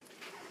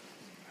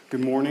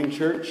Good morning,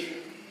 church.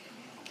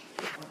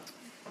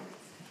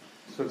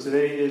 So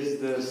today is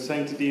the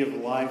Sanctity of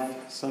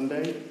Life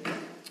Sunday.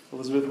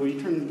 Elizabeth, will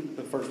you turn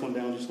the first one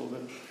down just a little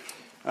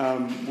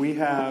bit? We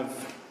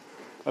have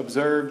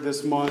observed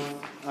this month,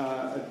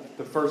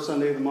 the first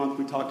Sunday of the month,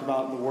 we talked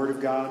about the Word of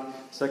God.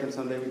 Second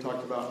Sunday, we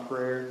talked about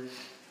prayer.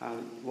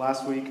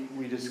 Last week,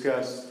 we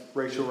discussed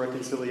racial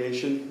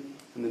reconciliation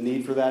and the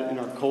need for that in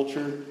our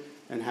culture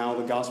and how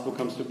the gospel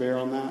comes to bear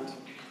on that.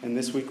 And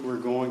this week, we're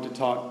going to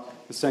talk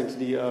the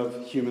sanctity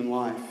of human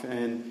life,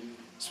 and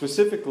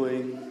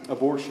specifically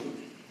abortion.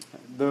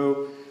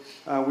 Though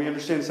we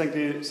understand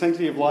the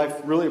sanctity of life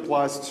really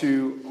applies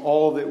to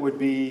all that would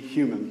be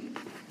human.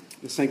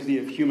 The sanctity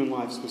of human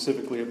life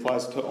specifically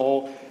applies to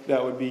all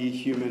that would be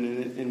human,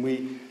 and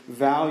we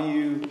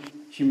value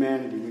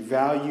humanity. We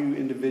value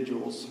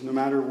individuals, no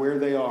matter where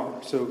they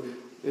are. So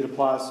it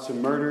applies to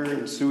murder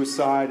and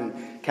suicide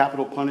and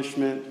capital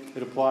punishment.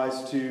 It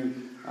applies to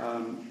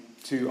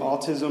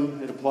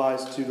autism. It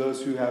applies to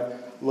those who have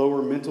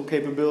lower mental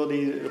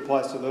capability. It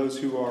applies to those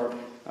who are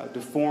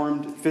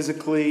deformed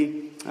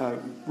physically,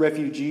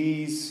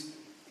 refugees,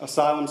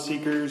 asylum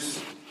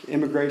seekers,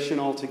 immigration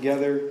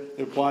altogether.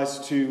 It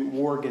applies to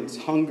war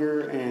against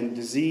hunger and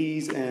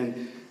disease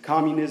and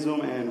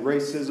communism and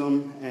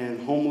racism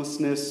and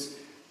homelessness,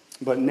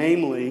 but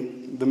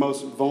namely the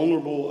most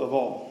vulnerable of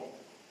all,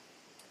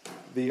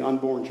 the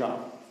unborn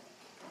child.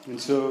 And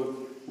so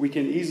we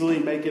can easily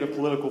make it a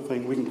political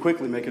thing. We can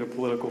quickly make it a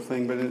political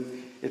thing, but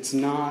it's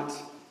not,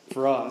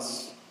 for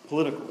us,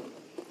 political.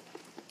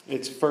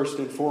 It's first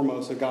and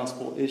foremost a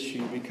gospel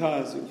issue,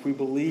 because if we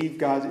believe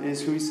God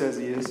is who He says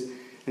He is,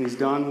 and He's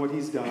done what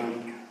He's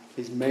done,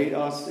 He's made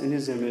us in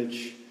His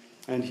image,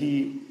 and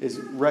He is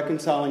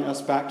reconciling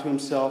us back to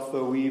Himself,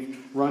 though we've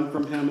run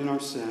from Him in our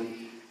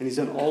sin, and He's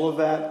done all of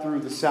that through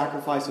the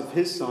sacrifice of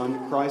His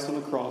Son, Christ on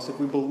the cross. If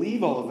we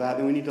believe all of that,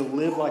 then we need to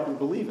live like we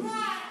believe it.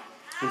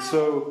 And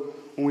so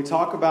when we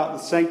talk about the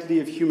sanctity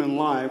of human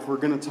life, we're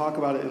going to talk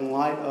about it in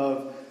light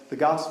of the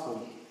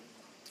gospel.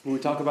 When we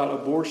talk about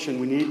abortion,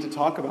 we need to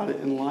talk about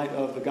it in light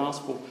of the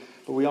gospel.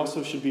 But we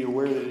also should be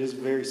aware that it is a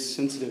very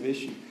sensitive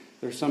issue.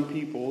 There are some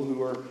people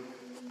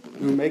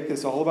who make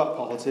this all about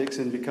politics,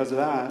 and because of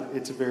that,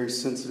 it's a very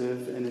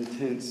sensitive and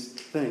intense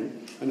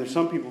thing. And there's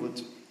some people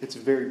that it's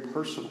very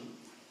personal.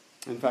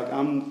 In fact,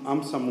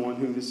 I'm someone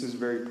who this is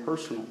very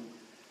personal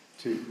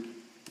to.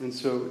 And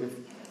so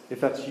if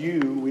that's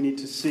you, we need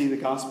to see the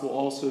gospel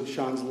also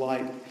shines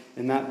light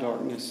in that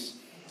darkness,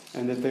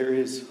 and that there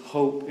is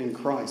hope in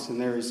Christ,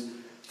 and there is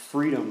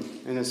freedom.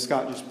 And as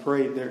Scott just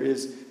prayed, there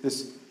is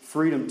this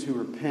freedom to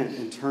repent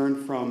and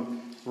turn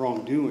from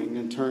wrongdoing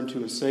and turn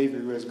to a Savior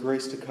who has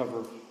grace to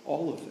cover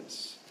all of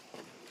this.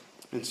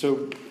 And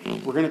so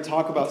we're going to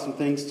talk about some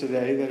things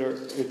today that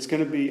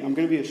I'm going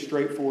to be as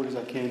straightforward as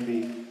I can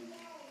be,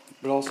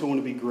 but also want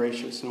to be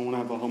gracious, and I want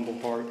to have a humble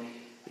heart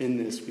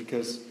in this,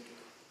 because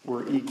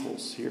we're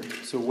equals here.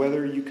 So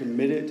whether you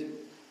committed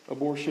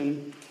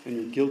abortion and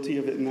you're guilty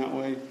of it in that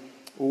way,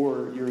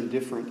 or you're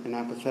indifferent and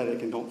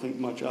apathetic and don't think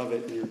much of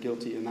it and you're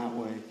guilty in that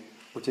way,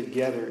 we're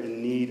together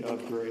in need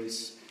of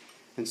grace.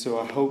 And so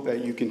I hope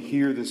that you can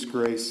hear this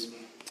grace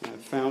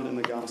found in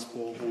the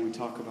gospel when we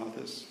talk about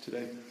this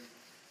today.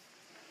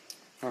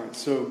 All right,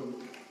 so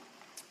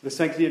the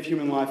sanctity of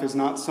human life is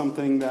not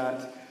something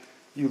that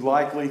you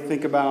likely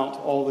think about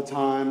all the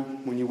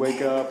time when you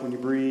wake up, when you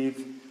breathe,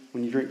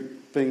 when you drink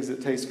things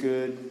that taste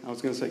good. I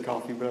was going to say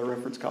coffee, but I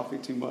reference coffee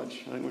too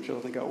much. I didn't want y'all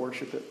to think I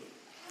worship it.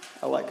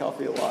 I like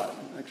coffee a lot,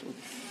 actually.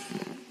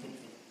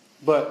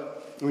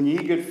 But when you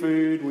eat good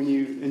food, when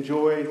you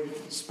enjoy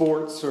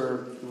sports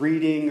or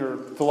reading or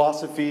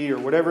philosophy or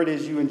whatever it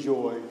is you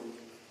enjoy,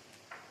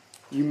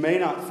 you may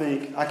not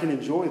think, I can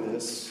enjoy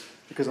this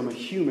because I'm a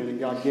human and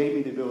God gave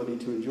me the ability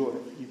to enjoy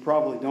it. You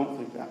probably don't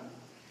think that.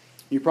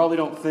 You probably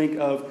don't think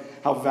of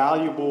how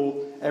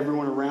valuable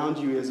everyone around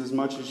you is as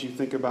much as you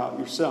think about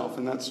yourself.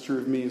 And that's true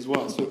of me as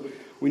well. So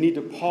we need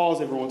to pause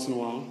every once in a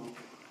while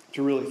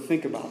to really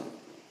think about it.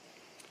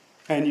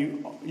 And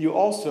you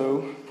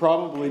also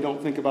probably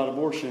don't think about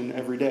abortion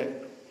every day.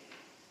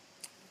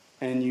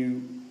 And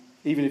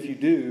even if you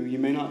do, you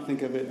may not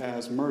think of it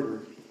as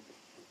murder.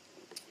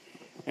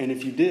 And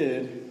if you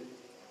did,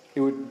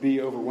 it would be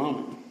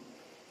overwhelming.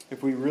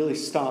 If we really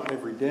stopped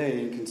every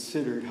day and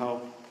considered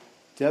how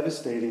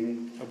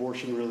devastating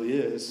abortion really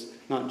is,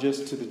 not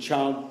just to the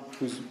child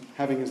who's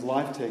having his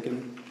life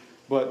taken,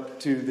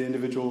 but to the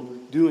individual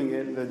doing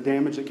it, the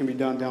damage that can be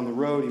done down the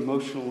road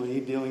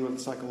emotionally, dealing with it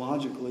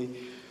psychologically.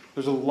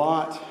 There's a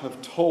lot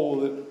of toll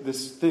that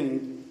this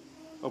thing,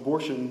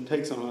 abortion,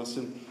 takes on us.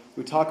 And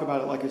we talk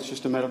about it like it's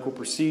just a medical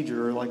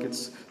procedure, or like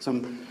it's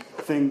some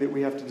thing that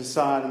we have to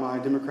decide, am I a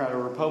Democrat or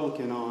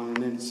Republican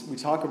on? And we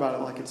talk about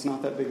it like it's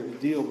not that big of a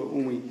deal. But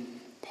when we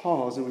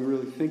pause and we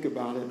really think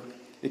about it,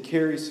 it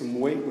carries some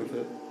weight with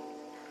it.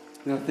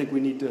 And I think we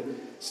need to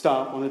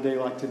stop on a day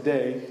like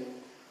today,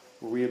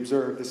 where we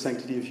observe the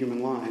sanctity of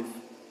human life,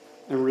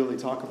 and really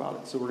talk about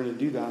it. So we're going to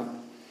do that.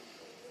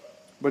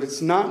 But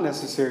it's not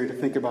necessary to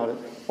think about it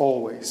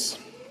always.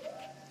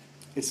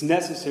 It's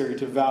necessary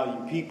to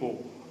value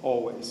people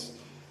always.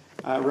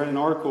 I read an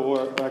article,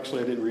 or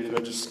actually I didn't read it,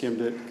 I just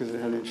skimmed it because it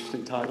had an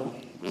interesting title.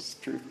 It's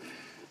true.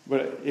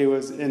 But it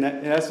was in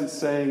essence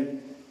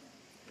saying,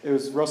 it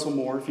was Russell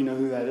Moore, if you know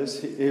who that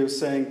is. He was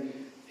saying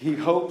he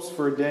hopes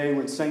for a day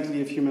when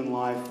sanctity of human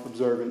life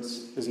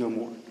observance is no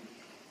more.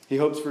 He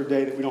hopes for a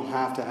day that we don't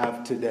have to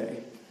have today.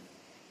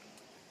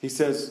 He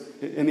says,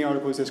 in the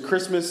article, he says,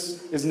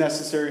 Christmas is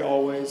necessary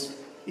always.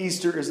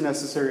 Easter is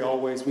necessary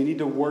always. We need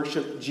to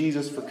worship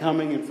Jesus for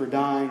coming and for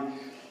dying.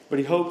 But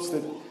he hopes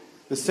that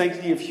the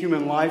Sanctity of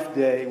Human Life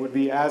Day would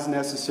be as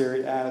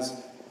necessary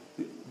as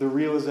the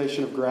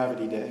realization of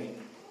Gravity Day.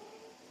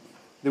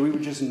 That we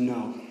would just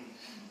know.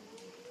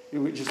 It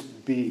would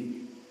just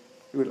be.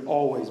 It would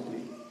always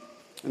be.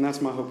 And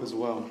that's my hope as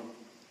well.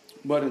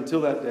 But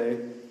until that day,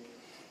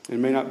 it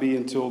may not be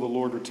until the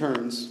Lord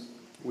returns,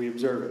 we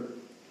observe it.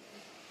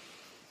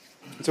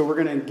 So we're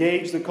going to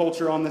engage the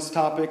culture on this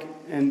topic,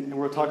 and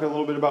we'll talk a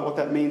little bit about what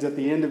that means at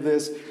the end of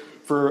this.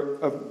 For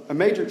a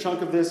major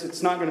chunk of this,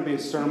 it's not going to be a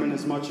sermon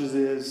as much as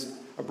it is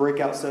a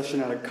breakout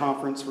session at a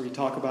conference where you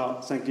talk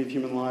about sanctity of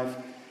human life.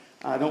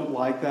 I don't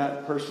like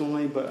that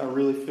personally, but I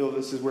really feel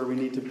this is where we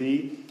need to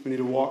be. We need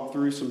to walk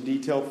through some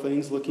detailed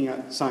things, looking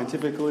at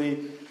scientifically,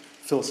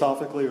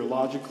 philosophically, or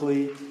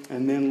logically,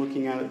 and then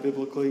looking at it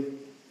biblically.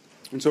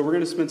 And so we're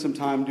going to spend some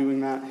time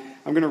doing that.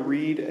 I'm going to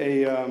read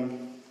a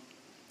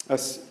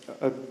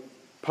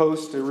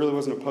post. It really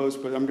wasn't a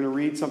post, but I'm going to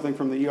read something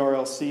from the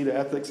ERLC, the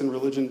Ethics and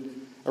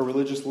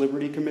Religious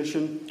Liberty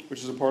Commission,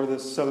 which is a part of the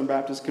Southern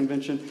Baptist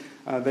Convention.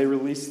 They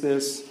released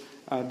this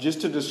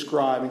just to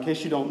describe, in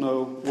case you don't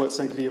know what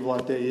Sanctity of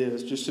Life Day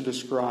is, just to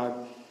describe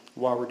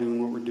why we're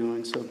doing what we're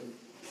doing. So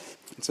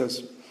it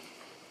says,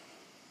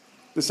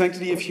 the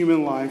Sanctity of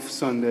Human Life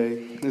Sunday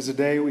is a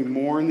day we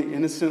mourn the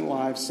innocent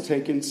lives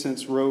taken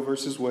since Roe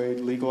versus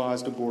Wade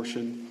legalized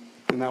abortion.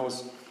 And that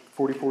was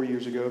 44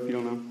 years ago, if you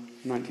don't know,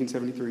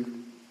 1973.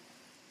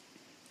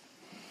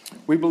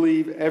 We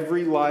believe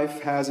every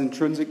life has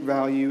intrinsic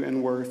value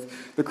and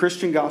worth. The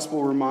Christian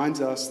gospel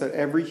reminds us that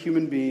every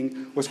human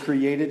being was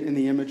created in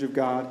the image of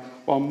God,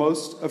 while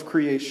most of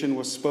creation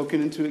was spoken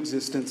into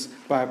existence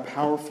by a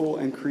powerful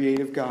and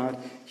creative God.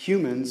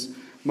 Humans,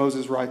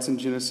 Moses writes in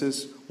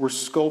Genesis, were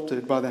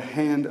sculpted by the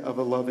hand of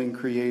a loving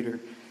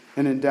Creator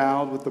and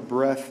endowed with the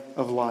breath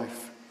of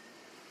life.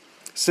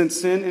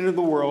 Since sin entered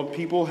the world,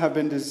 people have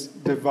been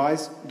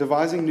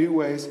devising new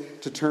ways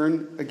to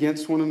turn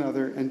against one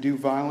another and do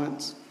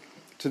violence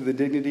to the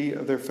dignity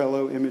of their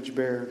fellow image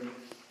bearer.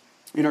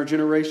 In our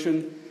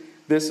generation,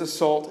 this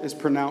assault is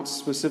pronounced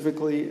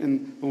specifically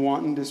in the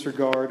wanton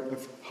disregard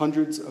of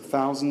hundreds of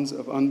thousands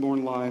of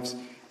unborn lives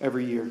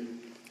every year. And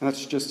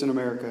that's just in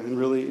America, and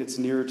really it's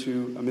nearer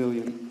to 1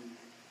 million.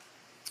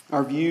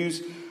 Our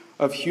views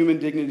of human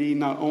dignity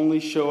not only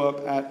show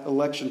up at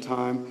election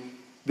time,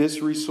 They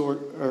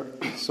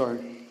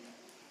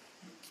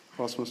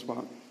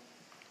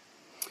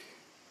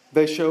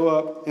show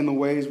up in the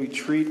ways we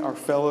treat our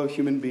fellow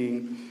human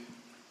being.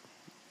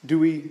 Do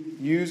we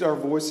use our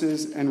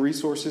voices and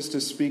resources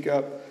to speak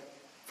up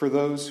for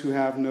those who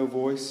have no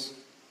voice?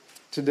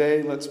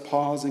 Today, let's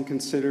pause and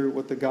consider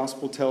what the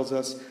gospel tells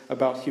us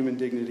about human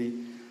dignity.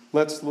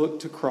 Let's look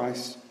to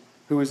Christ,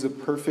 who is the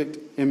perfect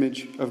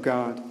image of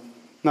God,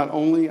 not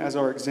only as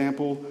our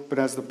example, but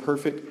as the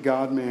perfect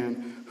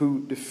God-man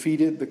who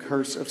defeated the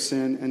curse of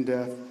sin and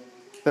death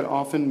that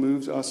often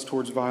moves us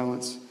towards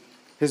violence.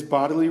 His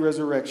bodily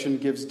resurrection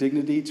gives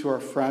dignity to our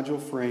fragile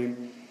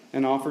frame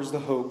and offers the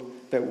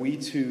hope that we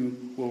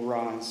too will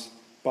rise,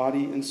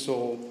 body and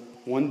soul,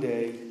 one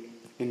day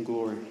in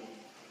glory.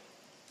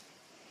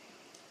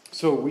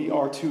 So we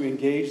are to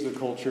engage the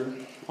culture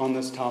on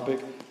this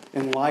topic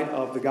in light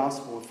of the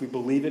gospel. If we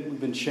believe it,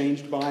 we've been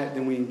changed by it,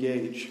 then we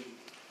engage.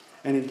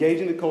 And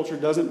engaging the culture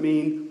doesn't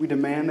mean we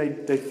demand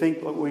they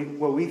think what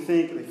we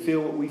think, they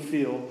feel what we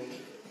feel.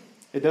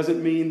 It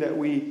doesn't mean that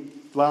we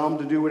allow them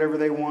to do whatever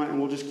they want and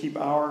we'll just keep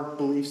our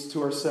beliefs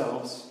to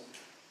ourselves.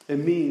 It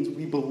means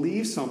we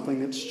believe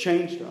something that's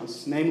changed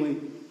us, namely,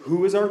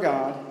 who is our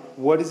God,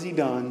 what has He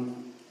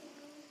done,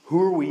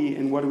 who are we,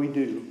 and what do we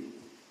do?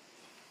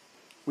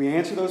 We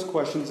answer those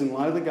questions in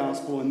light of the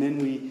gospel and then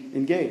we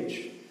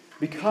engage.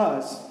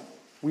 Because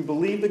we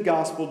believe the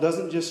gospel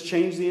doesn't just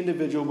change the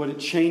individual, but it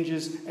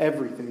changes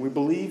everything. We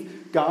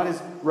believe God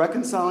is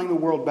reconciling the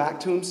world back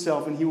to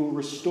Himself and He will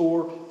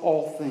restore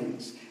all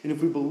things. And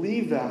if we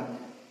believe that,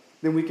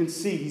 then we can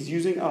see He's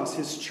using us,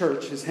 His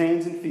church, His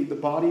hands and feet, the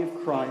body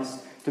of Christ,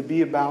 to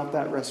be about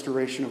that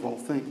restoration of all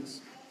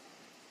things.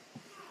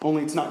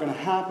 Only it's not going to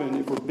happen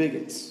if we're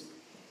bigots.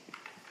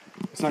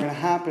 It's not going to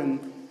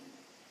happen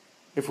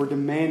if we're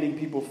demanding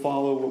people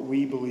follow what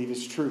we believe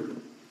is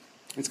true.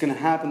 It's going to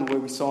happen the way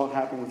we saw it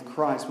happen with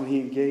Christ when He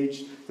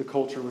engaged the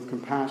culture with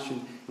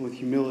compassion and with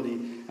humility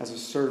as a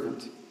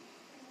servant.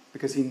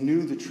 Because He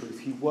knew the truth.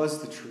 He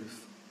was the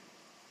truth.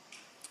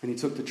 And He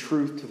took the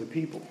truth to the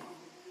people.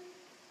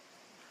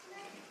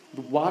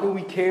 Why do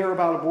we care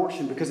about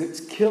abortion? Because it's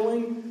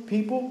killing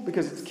people?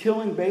 Because it's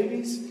killing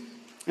babies?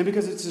 And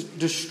because it's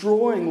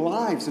destroying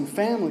lives and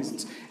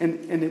families?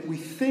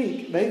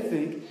 They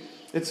think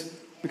it's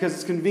because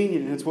it's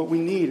convenient and it's what we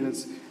need and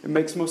it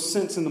makes most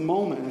sense in the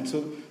moment. And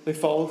so they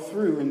follow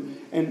through.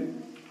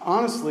 And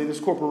honestly, there's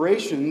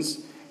corporations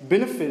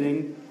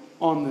benefiting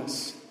on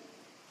this.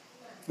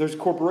 There's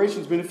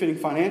corporations benefiting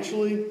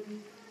financially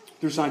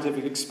through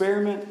scientific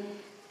experiment.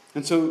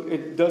 And so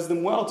it does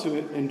them well to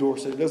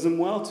endorse it. It does them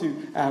well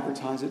to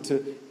advertise it,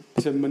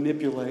 to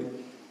manipulate.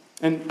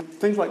 And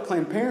things like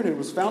Planned Parenthood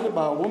was founded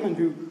by a woman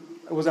who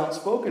was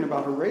outspoken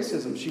about her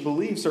racism. She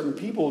believed certain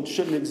people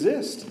shouldn't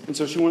exist. And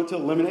so she wanted to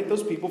eliminate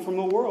those people from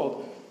the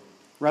world.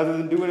 Rather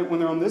than doing it when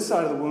they're on this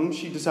side of the womb,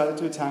 she decided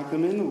to attack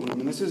them in the womb.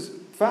 And this is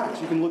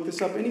facts. You can look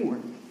this up anywhere.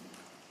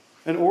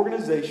 An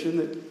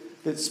organization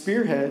that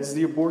spearheads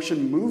the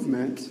abortion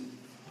movement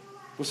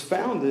was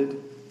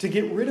founded to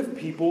get rid of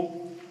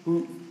people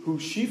who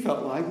they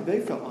felt like,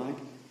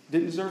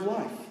 didn't deserve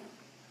life.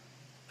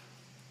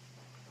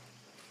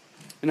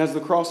 And as the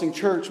Crossing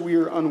Church, we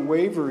are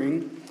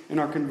unwavering in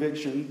our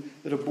conviction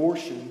that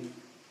abortion,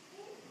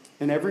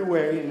 in every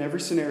way, in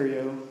every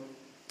scenario,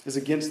 is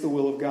against the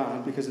will of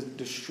God because it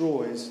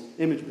destroys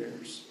image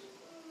bearers.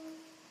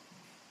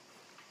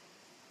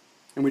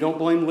 And we don't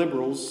blame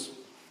liberals.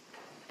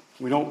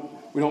 We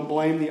don't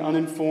blame the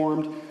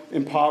uninformed,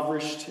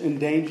 impoverished,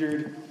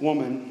 endangered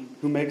woman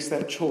who makes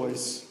that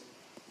choice.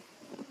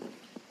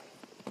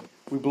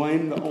 We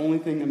blame the only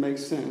thing that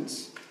makes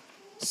sense.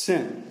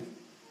 Sin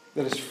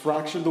that has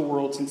fractured the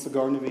world since the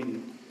Garden of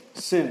Eden.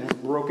 Sin has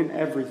broken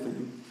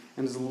everything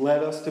and has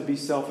led us to be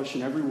selfish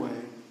in every way.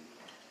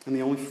 And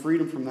the only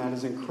freedom from that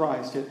is in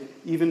Christ. Yet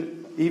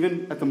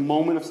even at the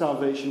moment of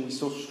salvation, we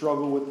still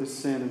struggle with this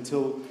sin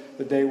until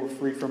the day we're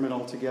free from it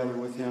altogether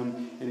with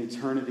Him in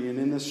eternity. And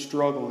in this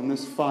struggle, in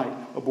this fight,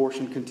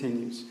 abortion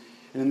continues.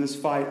 And in this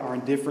fight, our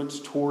indifference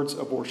towards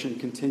abortion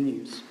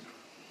continues.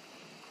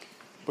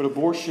 But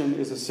abortion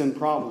is a sin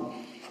problem.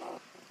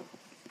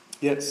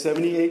 Yet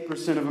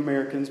 78% of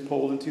Americans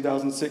polled in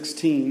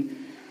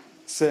 2016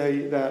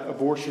 say that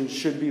abortion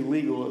should be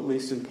legal, at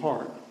least in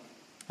part.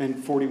 And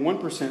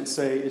 41%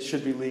 say it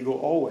should be legal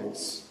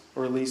always,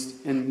 or at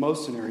least in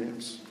most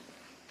scenarios.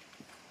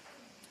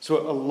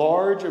 So a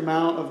large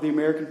amount of the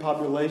American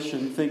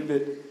population think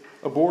that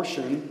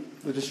abortion,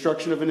 the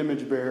destruction of an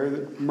image bearer,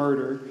 that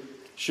murder,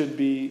 should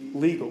be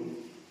legal.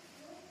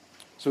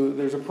 So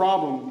there's a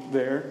problem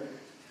there.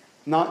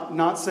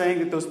 Not saying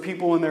that those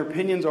people and their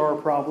opinions are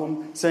a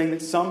problem, saying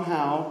that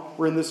somehow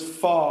we're in this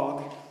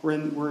fog,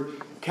 we're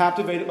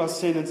captivated by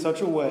sin in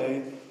such a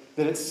way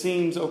that it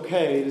seems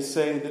okay to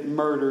say that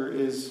murder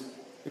is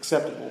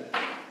acceptable.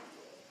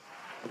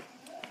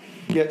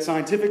 Yet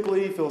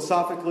scientifically,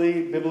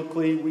 philosophically,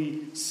 biblically,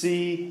 we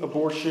see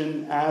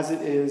abortion as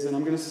it is. And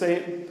I'm going to say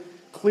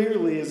it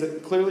clearly as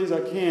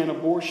I can.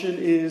 Abortion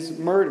is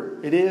murder.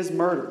 It is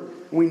murder.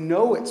 We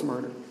know it's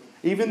murder.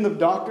 Even the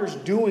doctors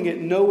doing it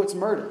know it's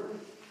murder.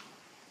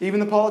 Even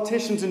the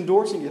politicians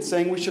endorsing it,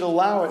 saying we should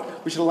allow it.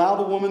 We should allow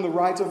the woman the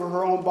rights over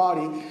her own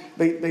body.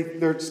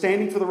 They're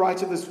standing for the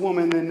rights of this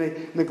woman, and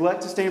they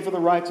neglect to stand for the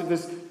rights of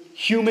this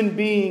human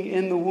being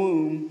in the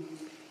womb.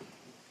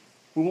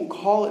 We won't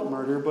call it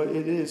murder, but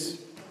it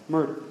is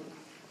murder.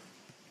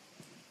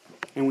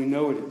 And we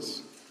know it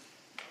is.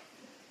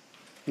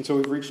 And so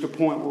we've reached a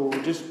point where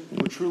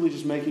we're truly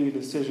just making a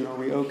decision. Are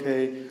we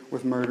okay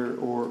with murder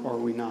or are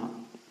we not?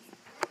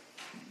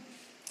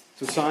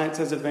 So science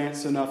has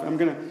advanced enough. I'm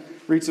going to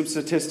read some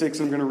statistics.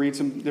 I'm going to read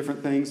some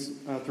different things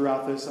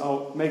throughout this.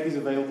 I'll make these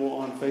available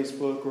on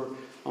Facebook or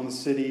on the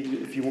city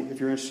if you're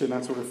interested in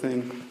that sort of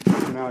thing.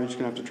 For now, you're just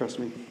going to have to trust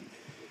me.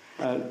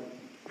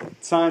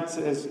 Science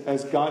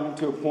has gotten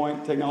to a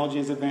point, technology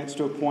has advanced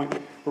to a point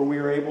where we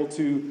are able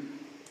to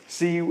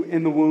see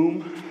in the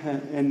womb,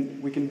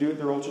 and we can do it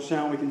through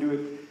ultrasound, we can do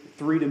it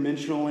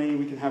three-dimensionally,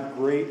 we can have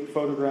great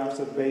photographs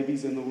of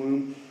babies in the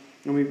womb,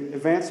 and we've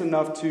advanced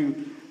enough to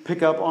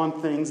pick up on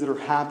things that are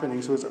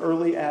happening. So as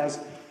early as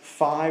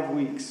 5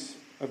 weeks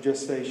of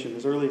gestation,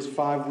 as early as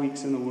 5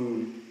 weeks in the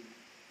womb,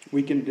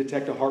 we can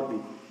detect a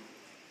heartbeat.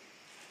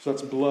 So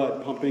that's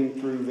blood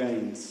pumping through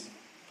veins.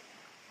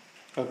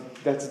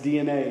 That's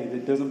DNA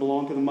that doesn't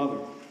belong to the mother.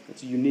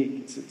 It's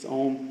unique. It's its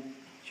own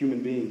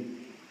human being.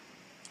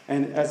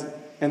 And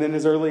then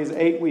as early as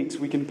 8 weeks,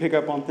 we can pick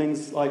up on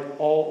things like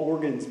all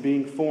organs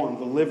being formed,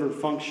 the liver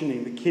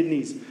functioning, the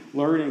kidneys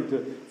learning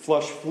to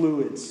flush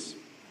fluids,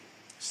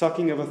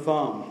 sucking of a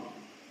thumb,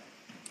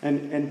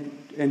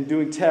 and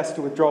doing tests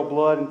to withdraw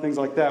blood and things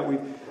like that.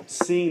 We've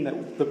seen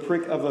that the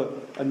prick of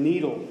a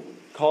needle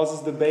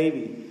causes the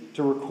baby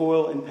to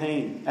recoil in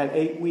pain at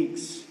 8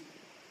 weeks.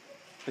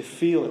 They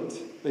feel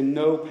it. They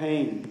know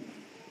pain.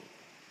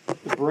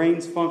 The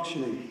brain's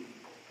functioning.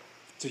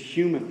 It's a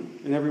human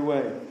in every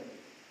way.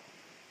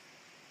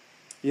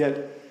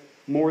 Yet,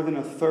 more than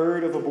a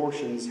third of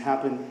abortions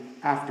happen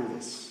after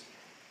this.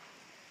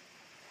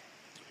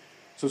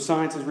 So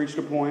science has reached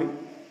a point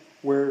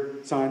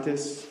where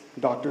scientists,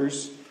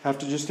 doctors, have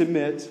to just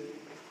admit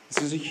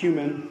this is a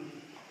human.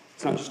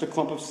 It's not just a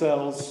clump of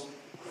cells.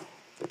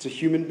 It's a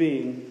human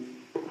being.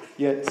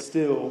 Yet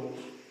still,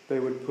 they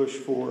would push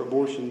for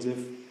abortions if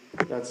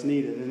that's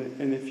needed.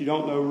 And if you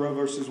don't know, Roe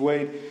versus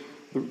Wade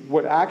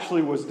What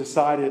actually was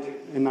decided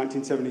in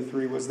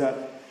 1973 was that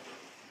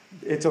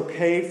it's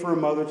okay for a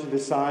mother to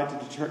decide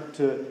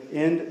to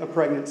end a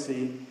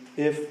pregnancy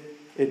if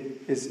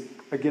it is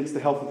against the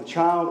health of the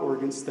child or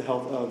against the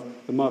health of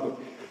the mother.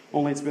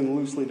 Only it's been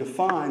loosely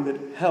defined that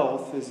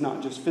health is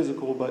not just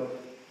physical, but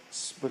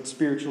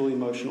spiritual,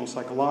 emotional,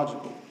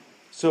 psychological.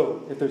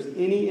 So, if there's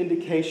any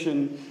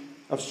indication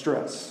of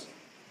stress,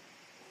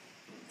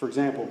 for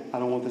example, I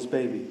don't want this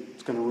baby,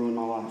 it's going to ruin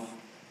my life.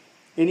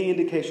 Any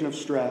indication of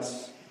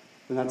stress,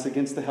 then that's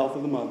against the health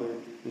of the mother,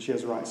 and she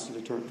has rights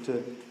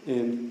to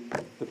end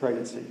the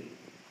pregnancy.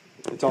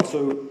 It's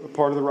also a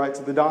part of the rights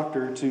of the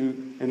doctor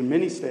to, in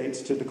many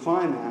states, to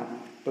decline that,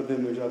 but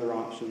then there's other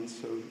options,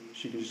 so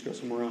she can just go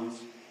somewhere else.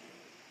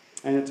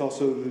 And it's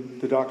also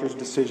the doctor's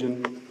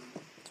decision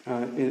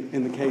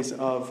in the case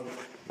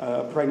of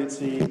a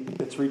pregnancy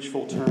that's reached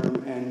full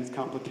term and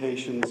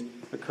complications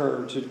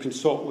occur to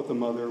consult with the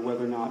mother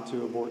whether or not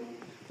to abort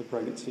the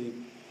pregnancy.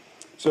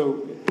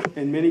 So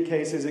in many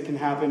cases it can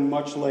happen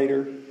much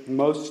later. In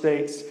most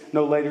states,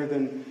 no later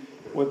than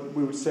what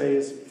we would say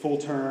is full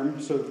term,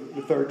 so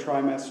the third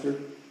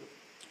trimester.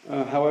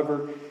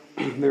 However,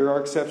 there are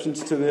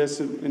exceptions to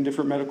this and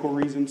different medical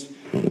reasons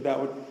that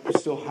would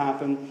still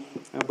happen.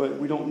 But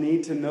we don't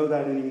need to know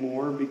that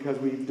anymore because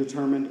we've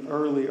determined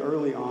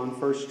early on,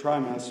 first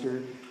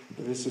trimester,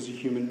 that this is a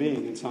human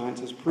being, and science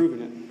has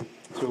proven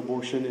it. So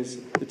abortion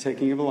is the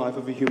taking of the life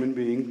of a human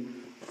being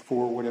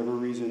for whatever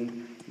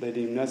reason they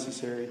deem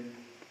necessary.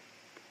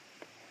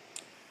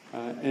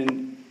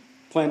 And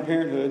Planned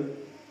Parenthood,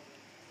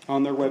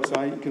 on their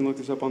website, you can look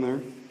this up on there,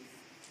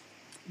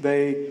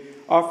 they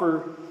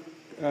offer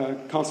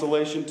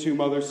consolation to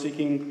mothers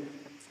seeking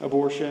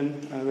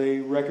abortion. They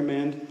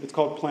recommend, it's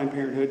called Planned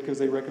Parenthood because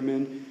they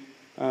recommend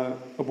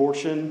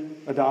abortion,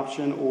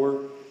 adoption,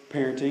 or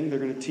parenting. They're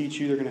going to teach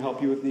you, they're going to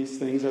help you with these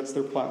things. That's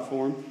their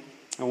platform.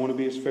 I want to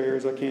be as fair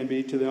as I can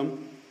be to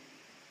them.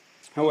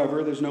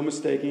 However, there's no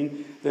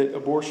mistaking that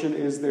abortion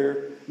is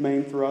their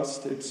main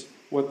thrust. It's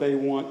what they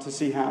want to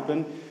see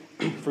happen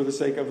for the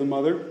sake of the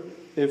mother,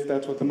 if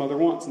that's what the mother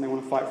wants, and they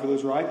want to fight for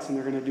those rights, and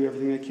they're going to do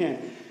everything they can.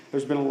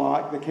 There's been a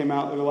lot that came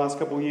out over the last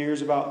couple of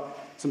years about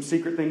some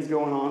secret things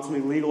going on, some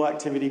illegal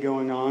activity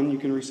going on. You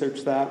can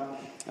research that,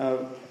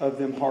 of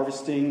them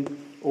harvesting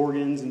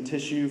organs and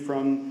tissue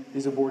from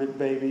these aborted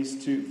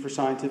babies for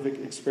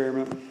scientific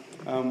experiment,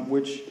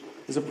 which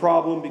is a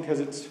problem because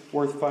it's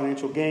worth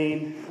financial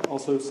gain,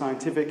 also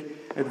scientific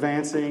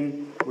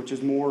advancing, which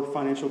is more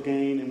financial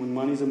gain, and when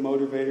money's a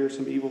motivator,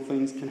 some evil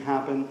things can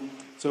happen.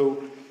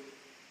 So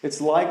it's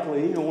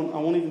likely, I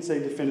won't even say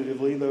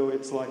definitively, though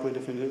it's likely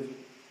definitive,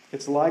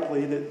 it's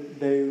likely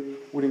that they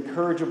would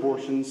encourage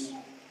abortions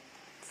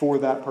for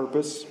that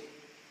purpose.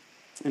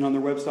 And on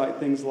their website,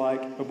 things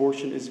like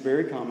abortion is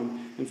very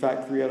common. In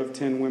fact, 3 out of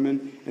 10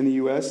 women in the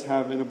U.S.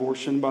 have an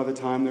abortion by the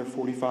time they're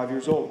 45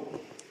 years old.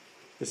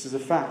 This is a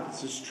fact.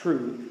 This is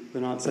true.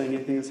 They're not saying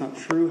anything that's not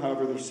true.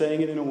 However, they're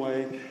saying it in a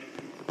way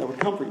that would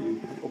comfort you.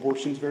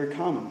 Abortion is very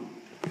common.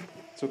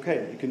 It's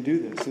okay. You can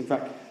do this. In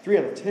fact, 3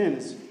 out of 10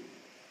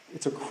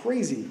 it's a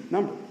crazy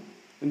number.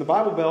 In the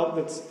Bible Belt,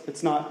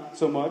 it's not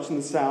so much. In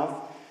the South,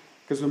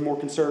 because we're more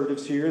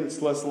conservatives here, and it's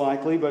less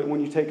likely. But when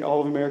you take all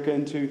of America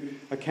into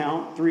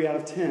account, 3 out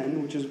of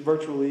 10, which is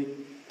virtually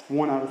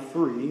 1 out of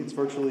 3, it's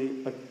virtually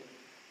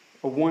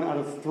a 1 out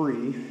of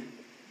 3,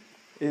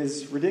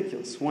 is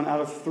ridiculous. 1 out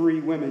of 3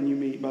 women you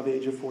meet by the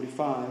age of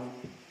 45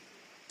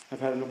 have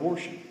had an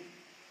abortion.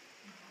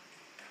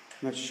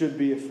 And that should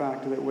be a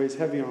factor that weighs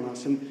heavy on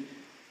us.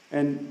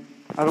 And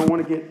I don't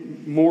want to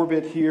get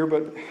morbid here,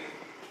 but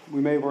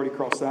we may have already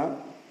crossed that.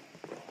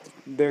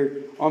 They're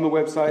on the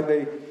website,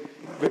 they,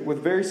 with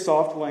very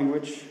soft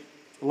language,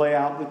 lay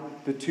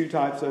out the 2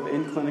 types of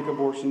in-clinic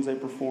abortions they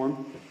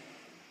perform.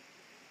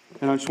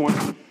 And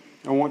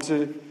I want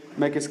to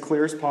make as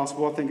clear as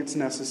possible. I think it's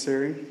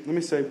necessary. Let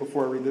me say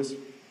before I read this,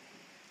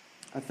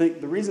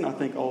 the reason I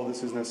think all of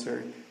this is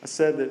necessary, I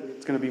said that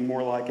it's going to be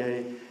more like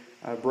a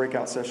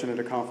breakout session at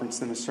a conference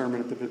than a sermon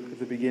at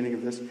the beginning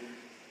of this.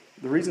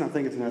 The reason I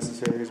think it's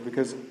necessary is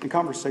because in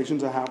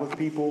conversations I have with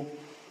people,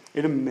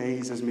 it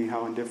amazes me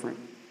how indifferent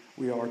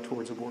we are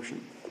towards abortion.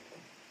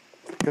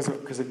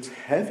 Because it's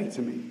heavy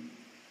to me.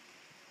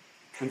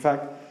 In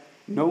fact,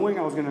 knowing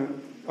I was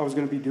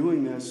going to be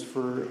doing this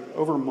for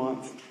over a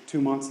month,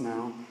 2 months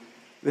now,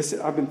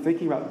 I've been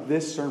thinking about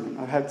this sermon.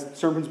 I've had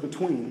sermons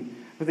between.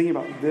 I've been thinking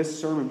about this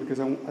sermon because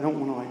I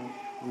don't want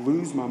to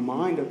lose my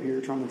mind up here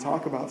trying to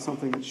talk about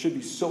something that should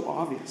be so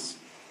obvious.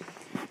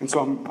 And so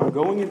I'm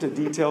going into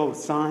detail with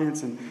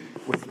science and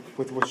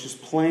with what's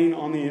just plain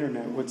on the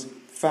internet, what's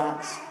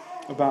facts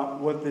about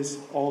what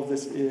all of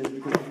this is,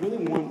 because I really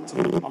want it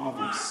to be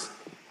obvious.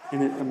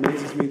 And it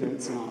amazes me that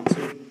it's not.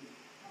 So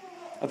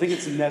I think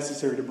it's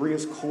necessary to bring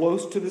us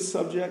close to this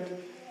subject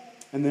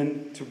and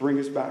then to bring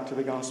us back to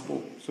the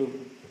gospel. So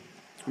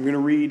I'm going to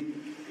read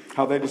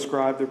how they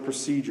describe their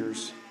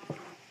procedures.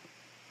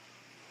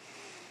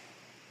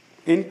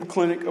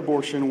 In-clinic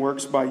abortion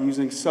works by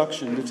using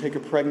suction to take a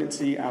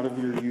pregnancy out of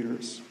your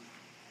uterus.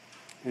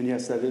 And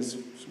yes, that is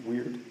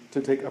weird,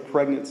 to take a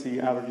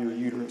pregnancy out of your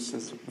uterus,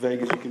 as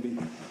vague as you can be.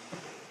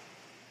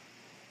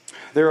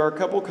 There are a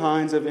couple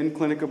kinds of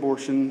in-clinic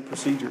abortion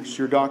procedures.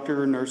 Your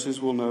doctor or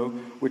nurses will know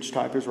which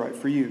type is right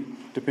for you,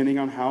 depending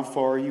on how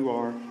far you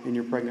are in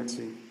your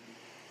pregnancy.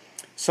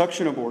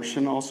 Suction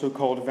abortion, also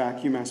called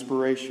vacuum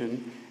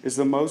aspiration, is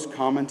the most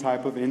common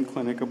type of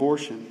in-clinic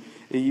abortion.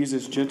 It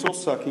uses gentle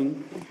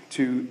sucking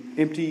to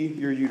empty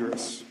your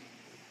uterus.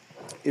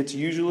 It's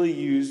usually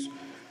used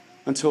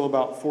until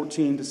about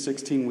 14 to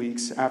 16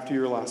 weeks after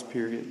your last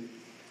period.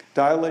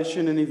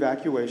 Dilation and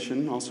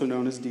evacuation, also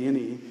known as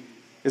D&E,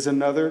 is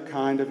another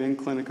kind of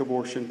in-clinic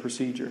abortion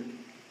procedure.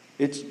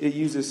 It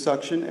uses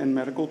suction and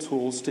medical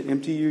tools to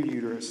empty your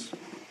uterus.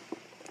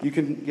 You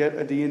can get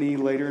a D&E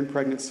later in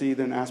pregnancy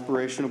than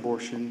aspiration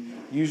abortion,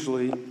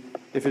 usually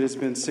if it has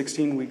been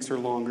 16 weeks or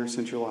longer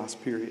since your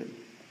last period.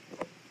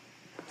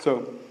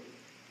 So,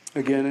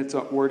 again, it's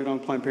worded on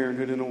Planned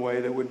Parenthood in a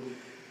way that would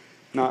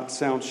not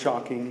sound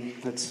shocking.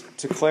 That's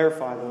to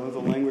clarify, though, the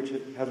language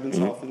has been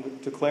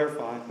softened. To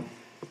clarify,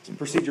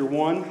 procedure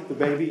 1, the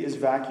baby is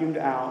vacuumed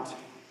out.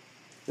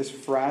 This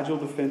fragile,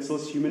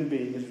 defenseless human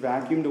being is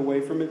vacuumed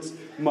away from its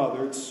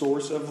mother, its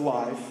source of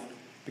life,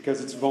 because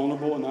it's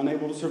vulnerable and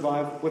unable to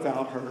survive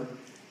without her.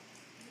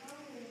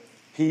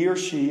 He or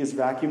she is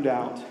vacuumed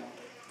out,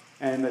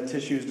 and the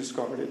tissue is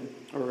discarded,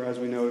 or as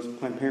we know as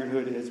Planned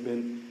Parenthood, it has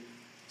been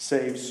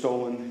saved,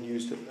 stolen, and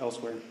used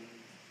elsewhere.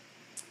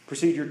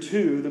 Procedure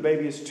 2, the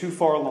baby is too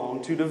far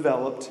along, too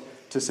developed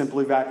to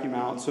simply vacuum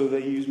out, so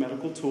they use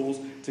medical tools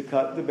to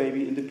cut the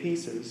baby into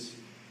pieces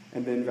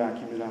and then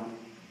vacuum it out.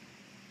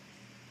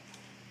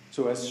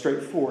 So as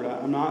straightforward.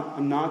 I'm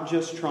not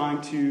just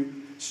trying to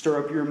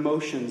stir up your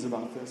emotions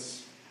about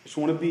this. I just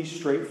want to be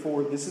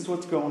straightforward. This is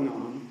what's going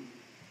on.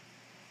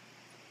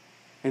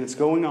 And it's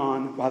going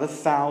on by the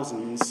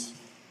thousands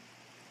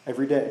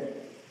every day.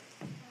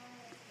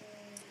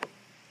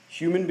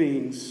 Human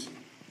beings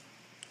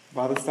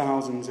by the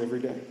thousands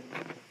every day.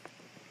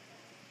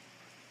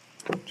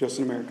 Just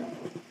in America.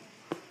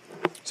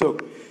 So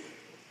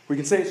we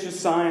can say it's just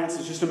science,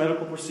 it's just a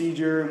medical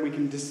procedure, and we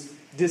can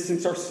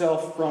distance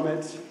ourselves from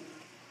it.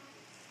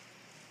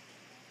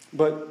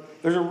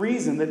 But there's a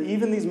reason that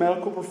even these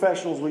medical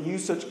professionals will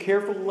use such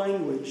careful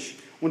language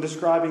when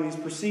describing these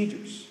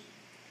procedures.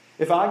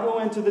 If I go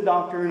into the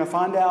doctor and I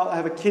find out I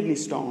have a kidney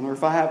stone, or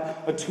if I have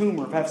a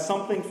tumor, if I have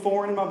something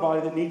foreign in my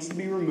body that needs to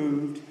be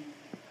removed,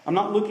 I'm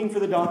not looking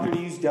for the doctor to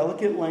use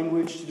delicate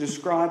language to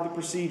describe the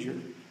procedure.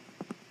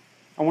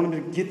 I want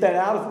him to get that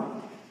out of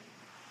me.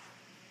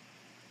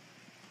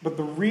 But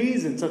the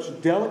reason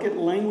such delicate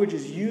language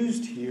is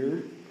used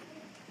here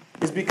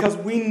is because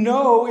we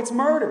know it's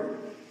murder.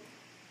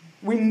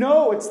 We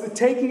know it's the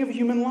taking of a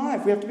human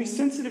life. We have to be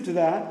sensitive to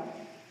that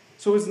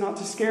so as not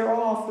to scare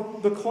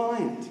off the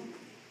client.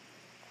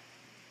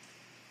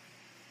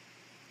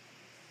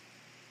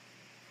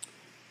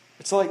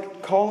 It's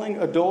like calling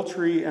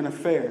adultery an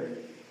affair,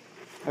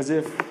 as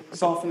if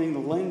softening the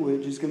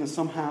language is going to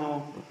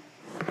somehow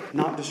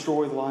not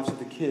destroy the lives of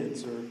the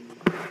kids,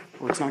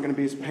 or it's not going to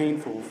be as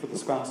painful for the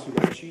spouse who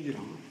got cheated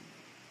on.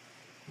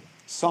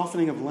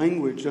 Softening of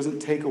language doesn't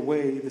take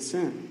away the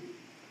sin.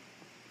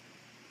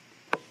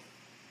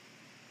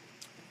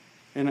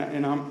 And I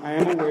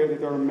am aware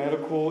that there are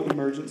medical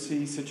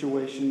emergency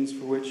situations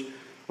for which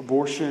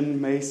abortion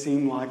may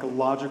seem like a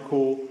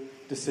logical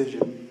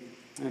decision.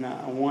 And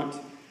I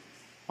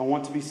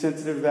want to be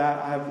sensitive to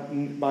that. I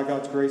have, by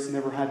God's grace,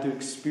 never had to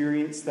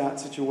experience that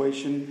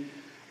situation.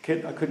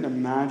 I couldn't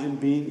imagine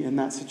being in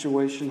that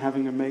situation,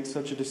 having to make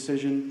such a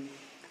decision.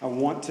 I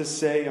want to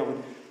say I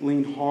would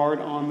lean hard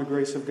on the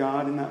grace of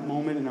God in that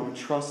moment, and I would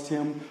trust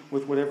Him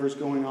with whatever is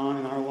going on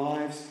in our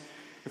lives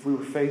if we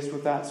were faced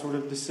with that sort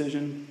of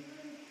decision.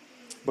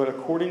 But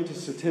according to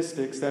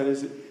statistics, that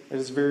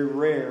is very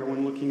rare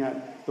when looking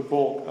at the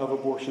bulk of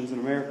abortions in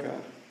America.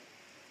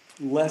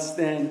 Less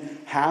than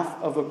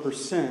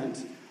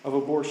 0.5% of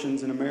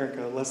abortions in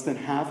America, less than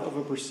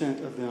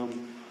 0.5% of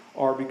them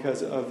are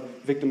because of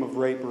victim of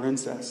rape or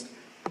incest.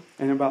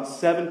 And about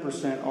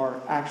 7% are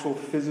actual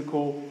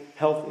physical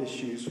health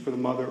issues for the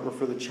mother or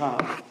for the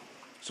child.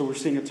 So we're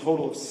seeing a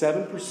total of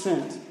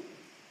 7%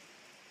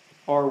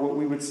 are what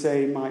we would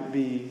say might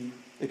be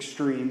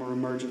extreme or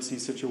emergency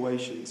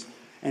situations.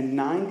 And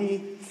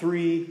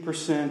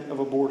 93% of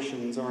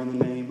abortions are in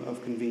the name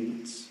of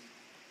convenience.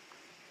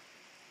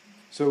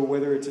 So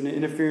whether it's an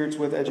interference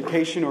with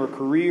education or a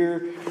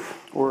career,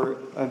 or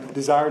a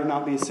desire to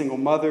not be a single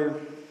mother,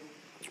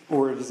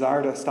 or a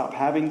desire to stop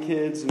having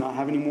kids and not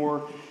have any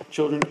more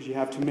children because you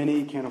have too many,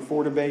 you can't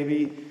afford a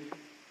baby,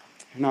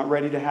 you're not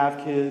ready to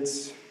have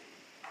kids,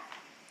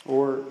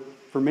 or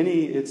for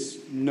many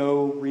it's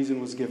no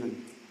reason was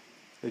given.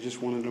 They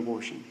just wanted an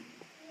abortion.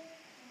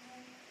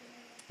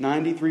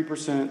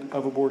 93%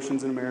 of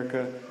abortions in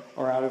America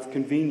are out of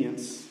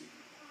convenience.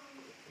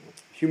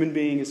 Human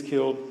being is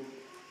killed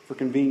for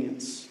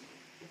convenience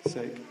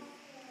sake.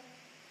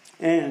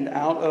 And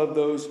out of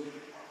those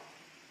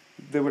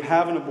that would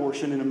have an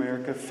abortion in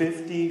America,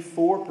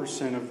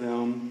 54% of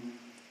them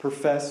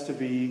profess to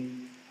be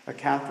a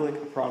Catholic,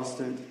 a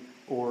Protestant,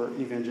 or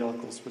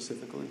evangelical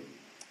specifically.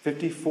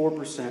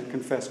 54%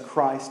 confess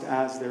Christ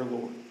as their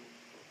Lord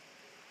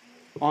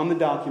on the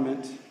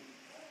document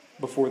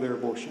before their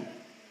abortion.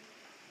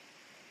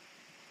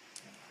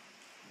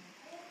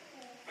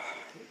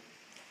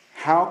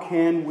 How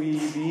can we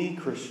be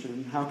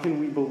Christian? How can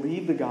we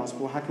believe the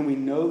gospel? How can we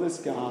know this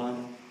God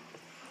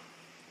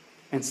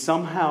and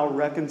somehow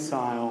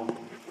reconcile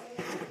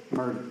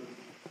murder?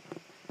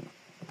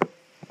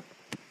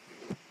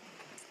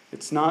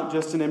 It's not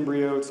just an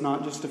embryo, it's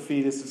not just a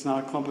fetus, it's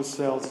not a clump of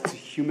cells, it's a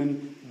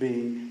human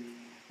being.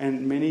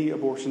 And many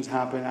abortions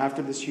happen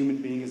after this human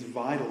being is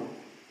vital.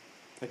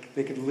 Like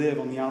they could live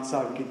on the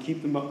outside, we could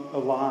keep them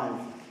alive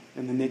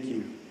in the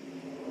NICU.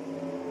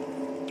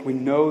 We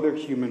know they're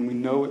human, we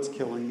know it's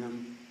killing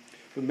them.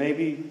 But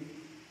maybe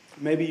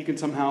you can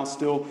somehow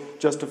still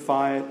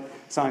justify it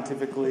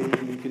scientifically,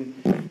 and you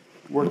can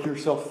work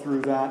yourself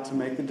through that to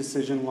make the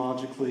decision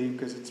logically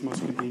because it's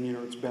most convenient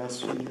or it's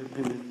best in your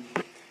opinion.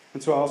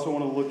 And so I also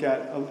want to look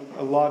at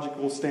a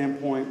logical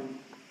standpoint.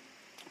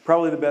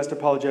 Probably the best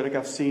apologetic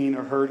I've seen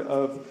or heard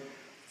of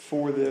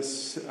for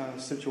this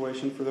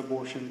situation, for the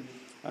abortion,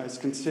 is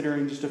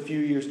considering just a few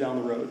years down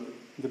the road.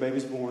 The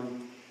baby's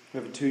born. We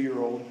have a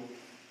 2-year-old.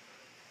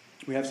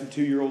 We have some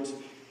 2-year-olds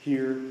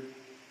here,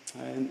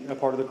 and a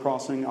part of the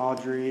crossing,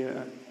 Audrey.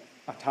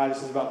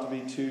 Titus is about to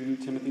be 2.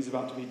 Timothy's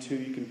about to be 2.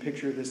 You can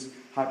picture this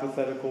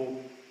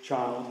hypothetical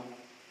child.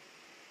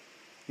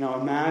 Now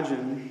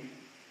imagine,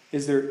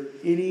 is there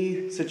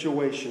any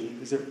situation,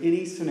 is there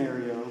any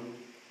scenario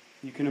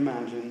you can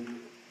imagine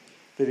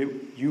that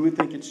you would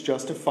think it's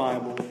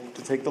justifiable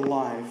to take the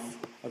life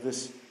of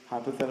this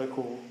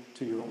hypothetical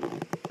 2-year-old?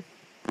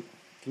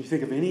 Can you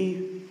think of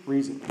any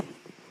reason?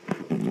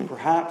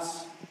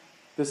 Perhaps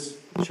this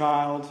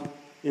child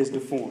is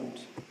deformed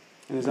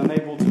and is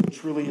unable to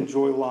truly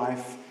enjoy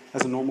life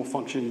as a normal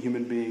functioning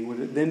human being. Would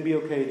it then be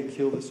okay to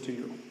kill this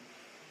 2-year-old?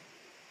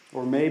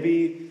 Or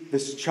maybe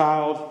this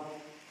child,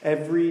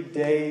 every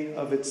day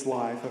of its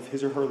life, of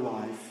his or her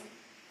life,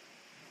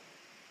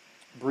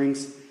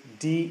 brings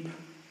deep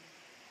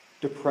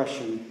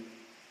depression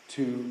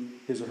to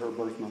his or her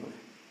birth mother.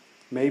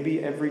 Maybe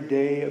every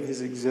day of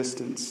his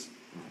existence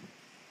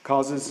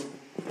causes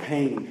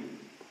pain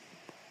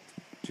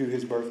to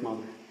his birth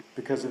mother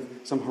because of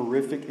some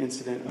horrific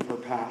incident of her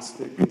past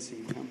that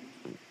conceived him.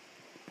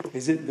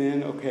 Is it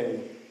then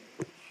okay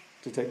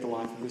to take the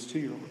life of this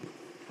 2-year-old?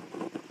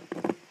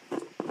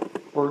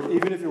 Or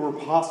even if it were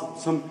possible,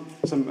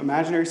 some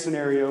imaginary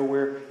scenario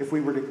where if we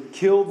were to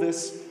kill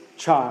this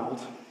child,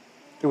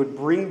 it would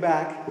bring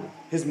back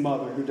his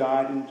mother who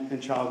died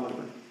in child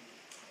labor.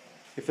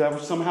 If that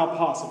was somehow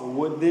possible,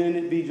 would then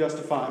it be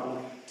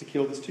justifiable to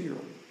kill this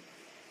 2-year-old?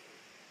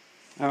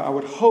 I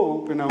would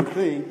hope and I would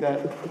think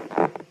that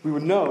we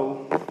would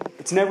know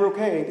it's never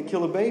okay to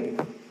kill a baby.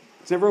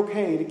 It's never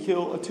okay to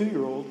kill a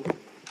 2-year-old.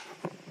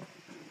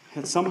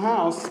 And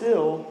somehow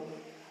still,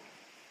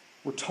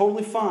 we're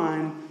totally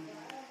fine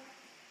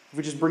if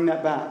we just bring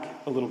that back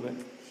a little bit.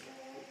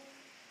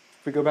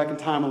 If we go back in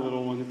time a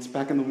little and it's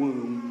back in the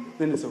womb,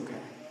 then it's okay.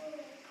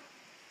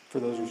 For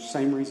those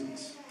same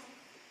reasons.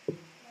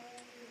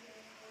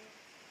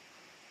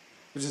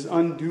 There's this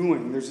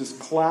undoing. There's this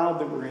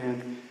cloud that we're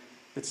in.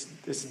 It's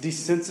this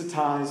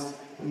desensitized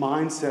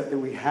mindset that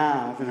we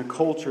have in a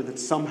culture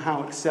that's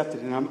somehow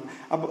accepted. And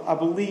I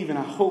believe and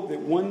I hope that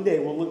one day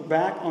we'll look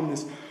back on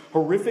this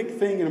horrific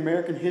thing in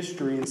American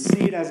history and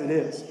see it as it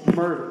is.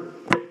 Murder.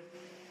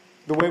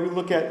 The way we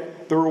look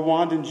at the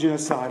Rwandan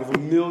genocide of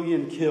 1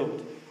 million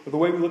killed. Or the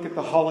way we look at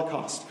the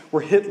Holocaust,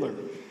 where Hitler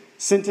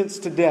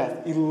sentenced to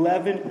death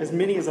as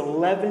many as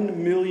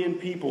 11 million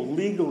people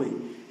legally.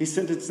 He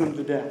sentenced them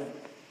to death.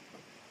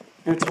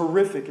 And it's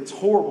horrific. It's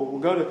horrible.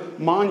 We'll go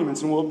to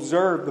monuments and we'll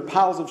observe the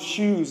piles of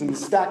shoes and the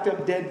stacked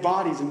up dead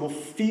bodies, and we'll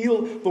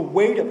feel the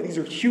weight of it. These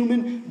are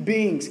human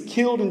beings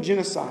killed in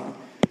genocide.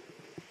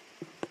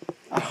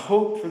 I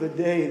hope for the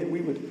day that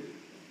we would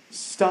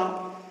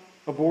stop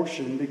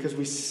abortion because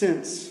we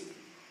sense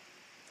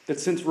that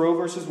since Roe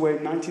versus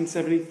Wade in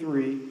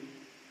 1973,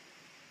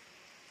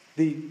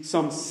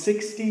 some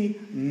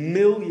 60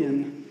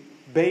 million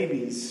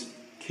babies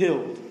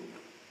killed.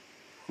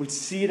 We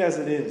see it as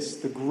it is,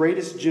 the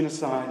greatest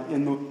genocide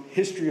in the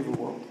history of the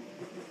world.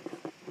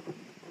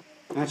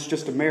 And that's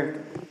just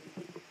America.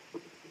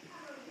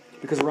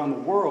 Because around the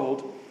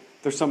world,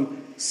 there's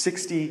some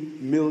 60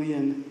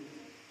 million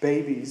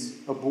babies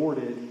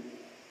aborted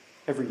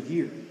every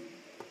year.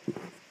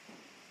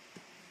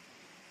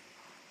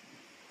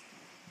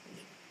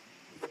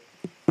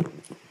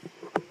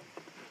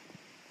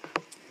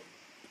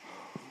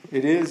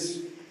 It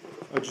is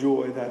a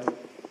joy that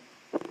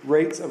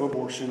rates of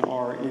abortion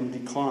are in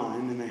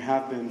decline, and they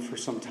have been for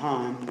some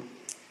time.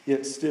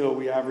 Yet still,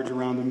 we average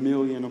around 1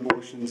 million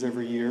abortions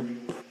every year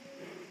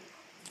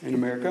in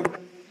America.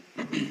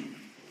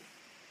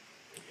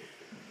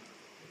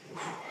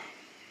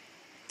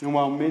 And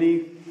while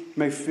many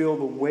may feel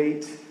the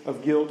weight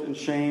of guilt and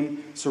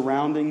shame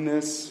surrounding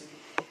this,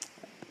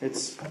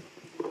 it's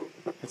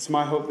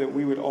my hope that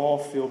we would all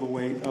feel the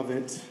weight of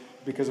it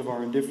because of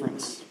our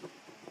indifference.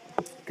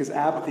 Because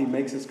apathy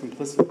makes us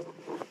complicit.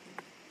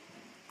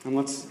 And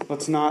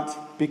let's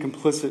not be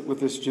complicit with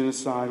this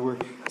genocide where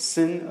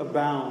sin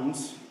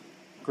abounds,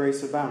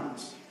 grace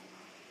abounds.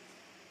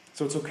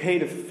 So it's okay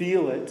to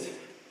feel it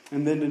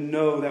and then to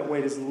know that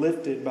weight is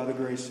lifted by the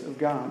grace of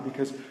God.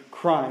 Because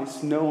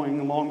Christ,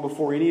 knowing long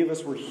before any of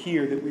us were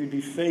here that we would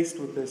be faced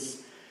with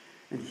this,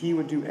 and He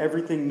would do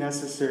everything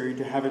necessary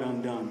to have it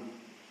undone.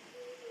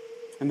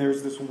 And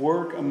there's this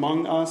work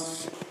among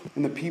us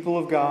and the people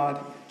of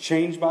God,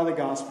 changed by the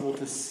gospel,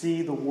 to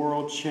see the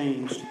world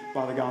changed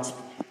by the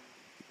gospel.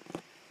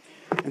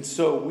 And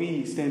so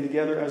we stand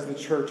together as the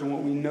church, and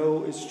what we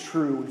know is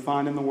true, we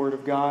find in the Word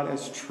of God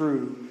as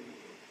true,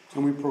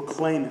 and we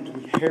proclaim it.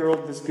 We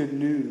herald this good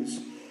news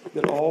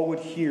that all would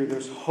hear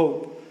there's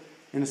hope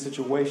in a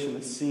situation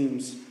that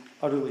seems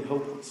utterly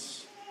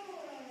hopeless.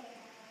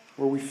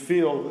 Where we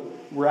feel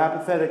we're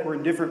apathetic, we're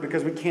indifferent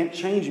because we can't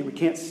change it, we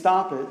can't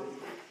stop it.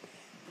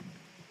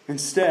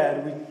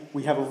 Instead,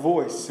 we have a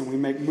voice and we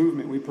make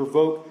movement. We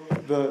provoke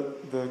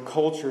the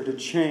culture to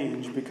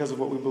change because of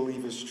what we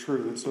believe is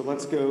true. And so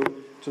let's go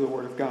to the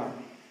Word of God.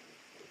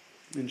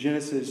 In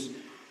Genesis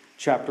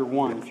chapter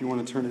 1, if you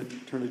want to turn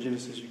to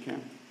Genesis, you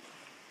can.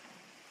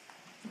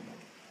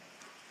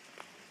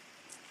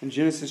 In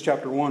Genesis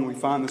chapter 1, we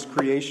find this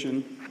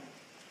creation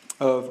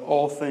of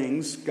all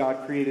things.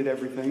 God created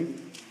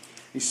everything.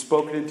 He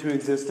spoke it into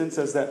existence,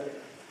 as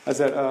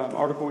that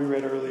article we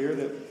read earlier,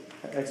 that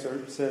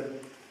excerpt said,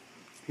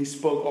 He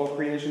spoke all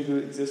creation into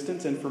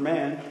existence. And for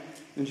man,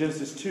 in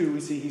Genesis 2, we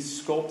see He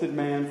sculpted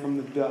man from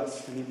the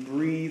dust, and He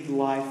breathed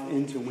life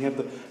into him. We have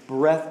the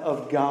breath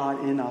of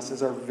God in us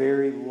as our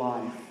very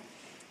life,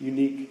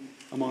 unique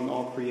among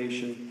all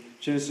creation.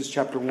 Genesis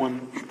chapter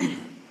 1,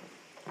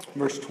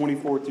 verse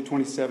 24 through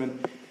 27.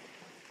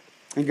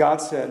 And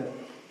God said,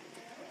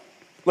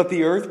 "Let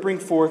the earth bring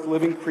forth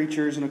living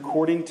creatures, and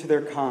according to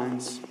their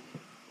kinds,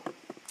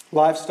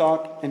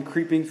 livestock and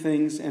creeping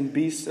things and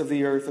beasts of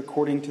the earth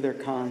according to their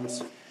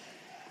kinds."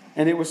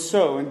 And it was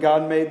so. And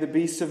God made the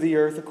beasts of the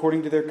earth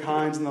according to their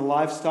kinds, and the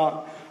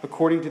livestock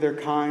according to their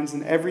kinds,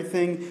 and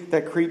everything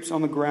that creeps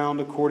on the ground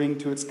according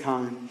to its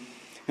kind.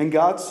 And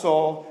God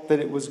saw that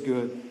it was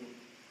good.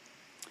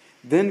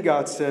 Then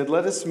God said,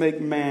 "Let us make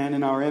man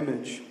in our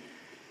image,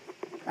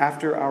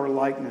 after our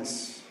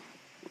likeness,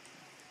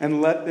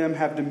 and let them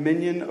have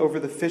dominion over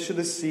the fish of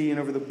the sea, and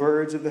over the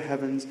birds of the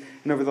heavens,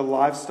 and over the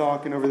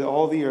livestock, and over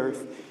all the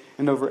earth,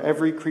 and over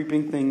every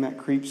creeping thing that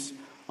creeps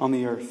on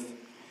the earth."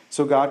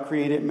 So God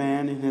created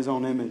man in His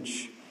own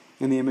image.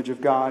 In the image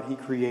of God He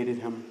created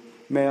him.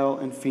 Male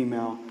and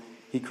female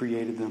He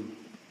created them.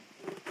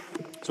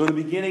 So in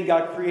the beginning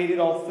God created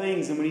all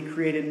things, and when He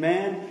created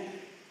man,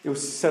 it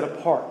was set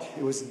apart.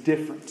 It was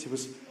different. It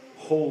was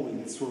holy.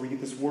 That's where we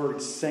get this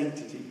word,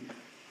 sanctity.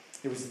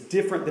 It was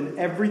different than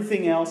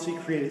everything else He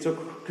created. So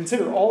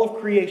consider all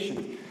of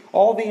creation.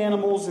 All the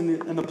animals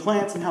and the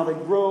plants and how they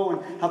grow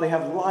and how they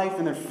have life,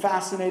 and they're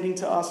fascinating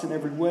to us in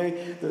every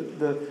way.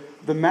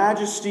 The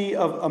majesty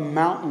of a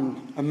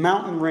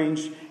mountain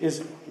range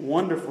is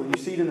wonderful. You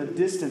see it in the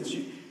distance.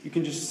 You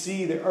can just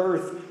see the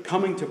earth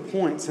coming to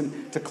points,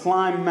 and to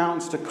climb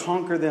mountains, to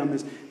conquer them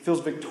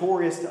feels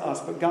victorious to us.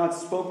 But God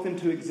spoke them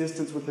to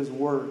existence with His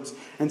words.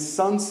 And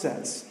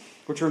sunsets,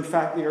 which are in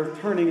fact the earth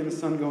turning and the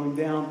sun going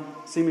down,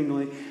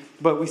 seemingly.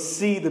 But we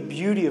see the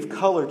beauty of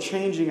color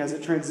changing as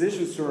it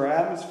transitions to our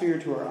atmosphere,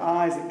 to our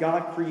eyes, that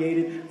God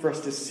created for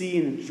us to see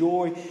and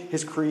enjoy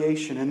His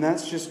creation. And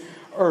that's just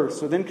earth.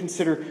 So then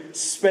consider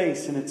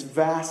space and its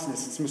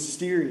vastness. It's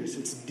mysterious.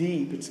 It's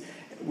deep.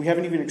 We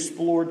haven't even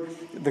explored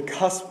the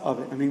cusp of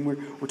it. I mean,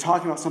 we're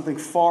talking about something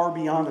far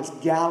beyond us.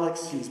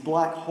 Galaxies,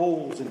 black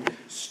holes, and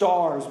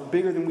stars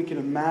bigger than we can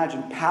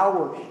imagine.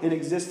 Power in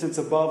existence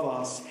above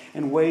us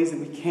in ways that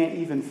we can't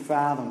even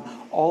fathom.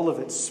 All of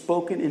it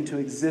spoken into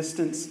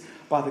existence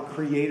by the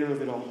Creator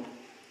of it all.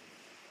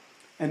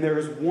 And there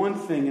is one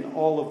thing in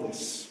all of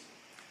this.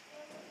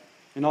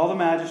 In all the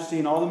majesty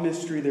and all the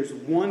mystery, there's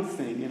one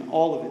thing in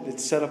all of it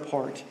that's set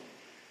apart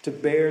to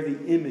bear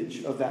the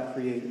image of that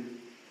Creator.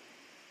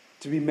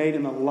 To be made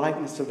in the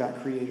likeness of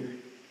that Creator.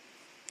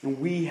 And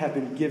we have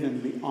been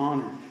given the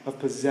honor of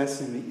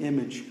possessing the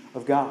image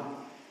of God.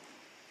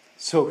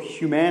 So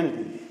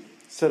humanity,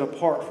 set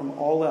apart from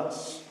all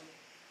else.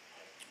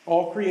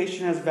 All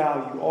creation has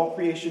value. All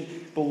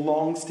creation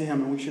belongs to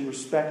Him, and we should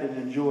respect it and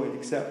enjoy it,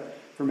 except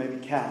for maybe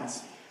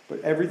cats.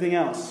 But everything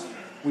else,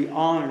 we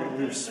honor it,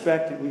 we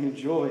respect it, we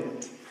enjoy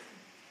it.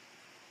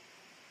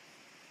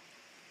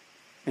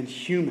 And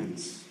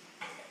humans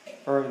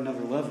are at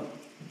another level.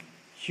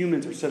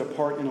 Humans are set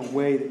apart in a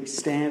way that we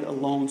stand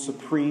alone,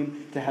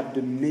 supreme, to have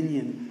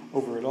dominion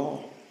over it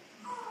all.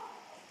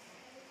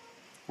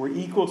 We're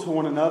equal to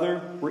one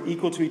another. We're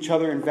equal to each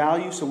other in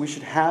value, so we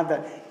should have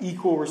that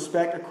equal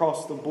respect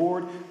across the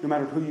board, no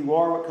matter who you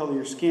are, what color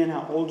your skin,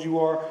 how old you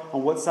are,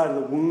 on what side of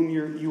the womb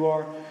you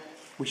are.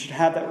 We should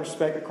have that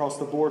respect across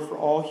the board for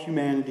all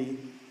humanity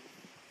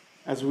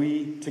as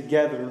we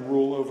together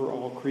rule over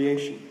all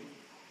creation.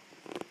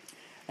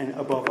 And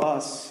above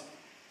us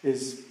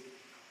is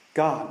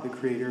God, the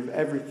creator of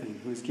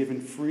everything, who has given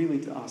freely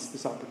to us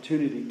this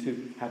opportunity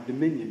to have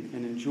dominion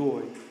and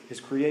enjoy his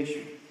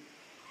creation.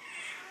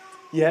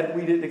 Yet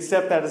we didn't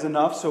accept that as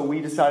enough, so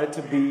we decided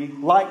to be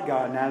like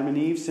God. And Adam and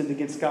Eve sinned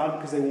against God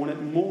because they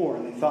wanted more.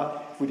 And they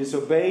thought if we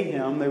disobey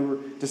him, they were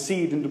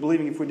deceived into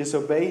believing if we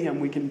disobey him,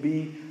 we can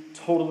be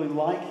totally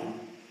like him.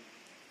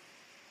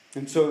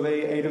 And so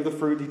they ate of the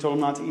fruit he told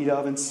them not to eat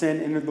of, and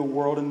sin entered the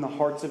world in the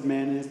hearts of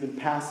men and has been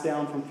passed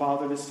down from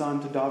father to son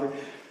to daughter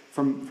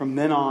from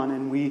then on.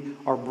 And we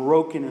are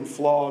broken and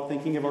flawed,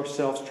 thinking of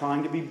ourselves,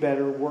 trying to be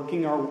better,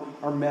 working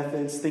our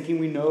methods, thinking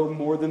we know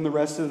more than the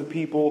rest of the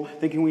people,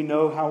 thinking we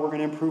know how we're going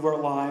to improve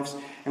our lives.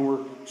 And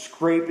we're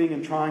scraping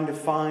and trying to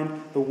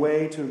find the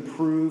way to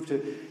improve,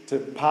 to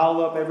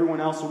pile up everyone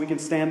else so we can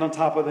stand on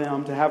top of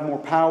them, to have more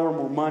power,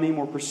 more money,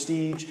 more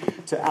prestige,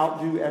 to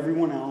outdo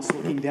everyone else,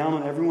 looking down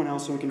on everyone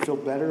else so we can feel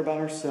better about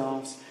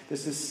ourselves.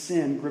 This is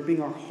sin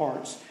gripping our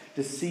hearts,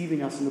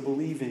 deceiving us into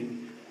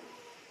believing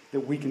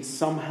that we can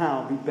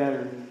somehow be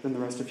better than the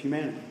rest of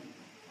humanity.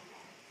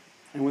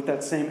 And with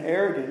that same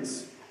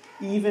arrogance,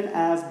 even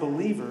as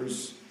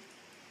believers,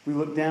 we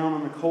look down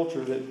on a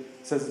culture that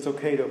says it's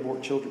okay to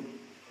abort children.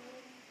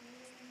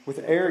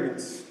 With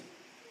arrogance,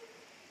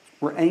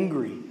 we're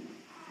angry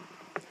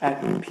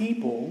at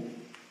people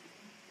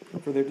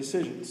for their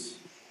decisions,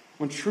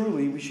 when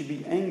truly we should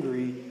be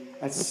angry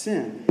at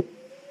sin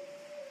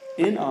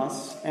in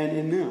us and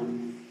in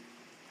them.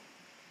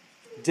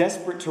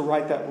 Desperate to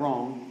right that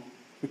wrong,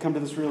 we come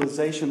to this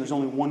realization there's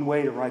only one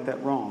way to right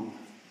that wrong.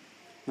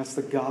 And that's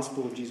the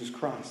gospel of Jesus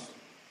Christ.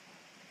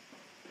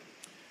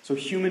 So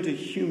human to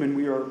human,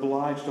 we are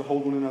obliged to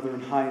hold one another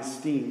in high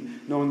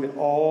esteem, knowing that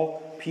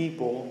all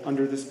people,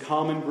 under this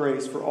common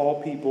grace for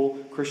all people,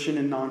 Christian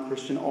and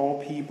non-Christian,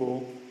 all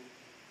people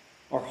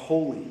are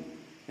holy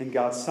in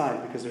God's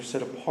sight because they're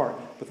set apart.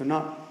 But they're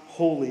not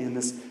holy in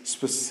this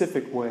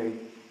specific way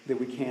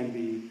that we can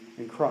be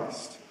in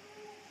Christ.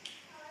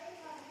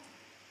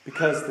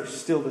 Because there's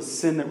still the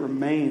sin that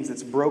remains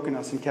that's broken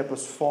us and kept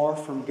us far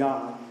from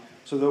God.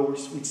 So though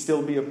we'd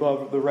still be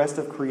above the rest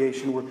of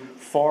creation, we're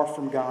far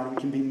from God.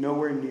 We can be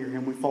nowhere near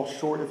him. We fall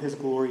short of his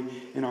glory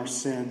in our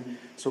sin.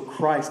 So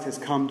Christ has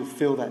come to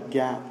fill that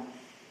gap.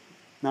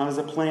 Not as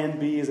a plan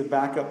B, as a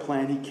backup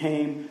plan. He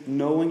came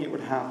knowing it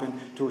would happen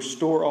to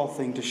restore all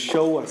things, to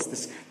show us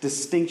this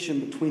distinction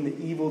between the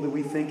evil that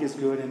we think is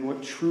good and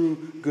what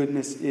true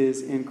goodness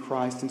is in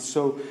Christ. And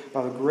so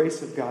by the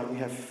grace of God, we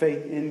have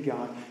faith in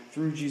God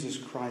through Jesus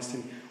Christ,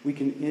 and we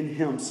can in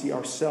him see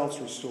ourselves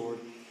restored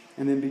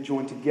and then be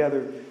joined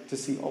together to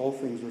see all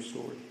things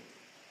restored.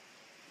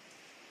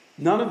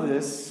 None of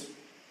this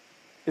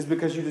is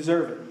because you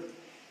deserve it.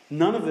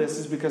 None of this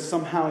is because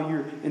somehow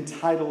you're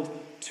entitled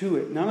to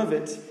it. None of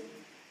it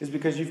is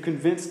because you've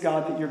convinced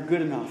God that you're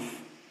good enough.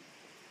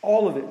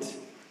 All of it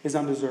is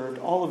undeserved.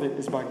 All of it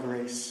is by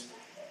grace.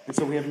 And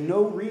so we have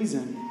no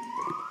reason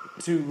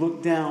to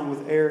look down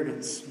with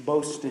arrogance,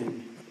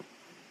 boasting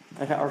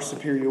at our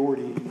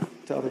superiority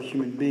to other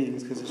human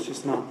beings, because it's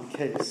just not the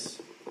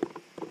case.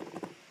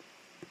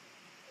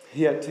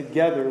 Yet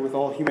together with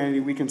all humanity,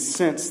 we can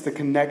sense the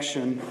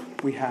connection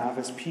we have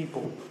as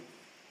people.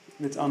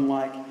 It's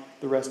unlike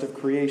the rest of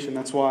creation.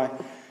 That's why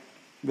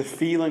the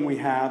feeling we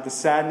have, the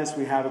sadness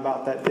we have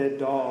about that dead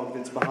dog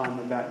that's behind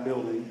the back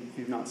building, if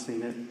you've not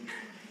seen it,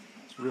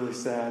 it's really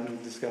sad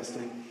and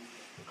disgusting.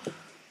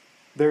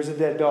 There's a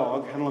dead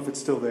dog. I don't know if it's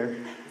still there.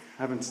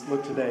 I haven't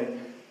looked today.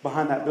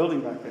 Behind that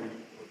building back there.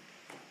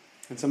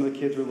 And some of the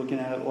kids were looking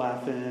at it,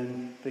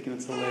 laughing, thinking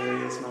it's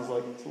hilarious. And I was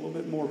like, it's a little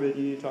bit morbid.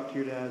 You need to talk to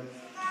your dad.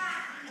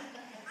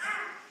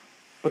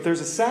 But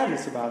there's a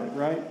sadness about it,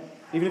 right?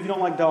 Even if you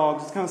don't like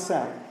dogs, it's kind of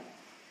sad.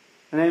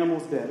 An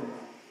animal's dead.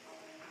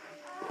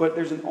 But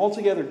there's an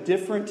altogether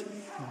different,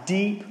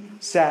 deep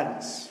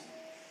sadness.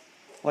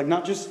 Like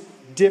not just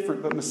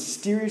different, but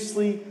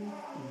mysteriously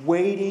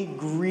weighty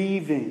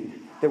grieving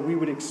that we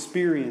would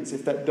experience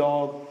if that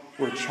dog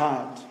were a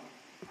child.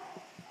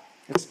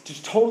 It's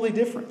just totally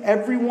different.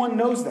 Everyone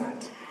knows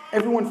that.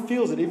 Everyone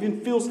feels it. It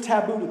even feels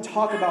taboo to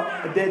talk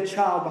about a dead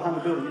child behind the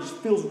building. It just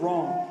feels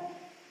wrong.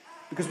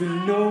 Because we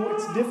know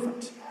it's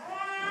different.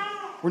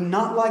 We're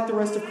not like the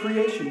rest of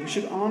creation. We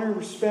should honor,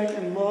 respect,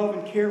 and love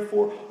and care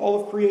for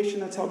all of creation.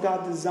 That's how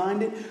God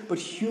designed it. But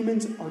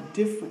humans are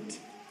different.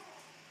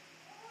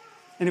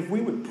 And if we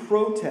would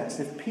protest,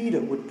 if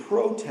PETA would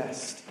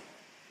protest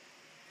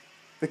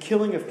the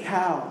killing of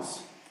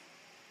cows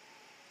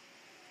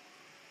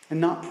and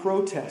not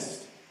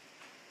protest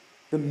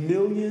the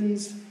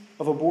millions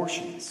of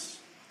abortions,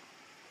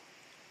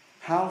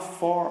 how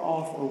far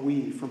off are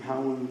we from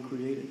how we were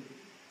created?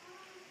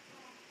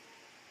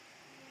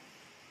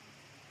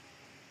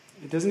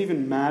 It doesn't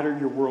even matter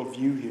your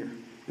worldview here.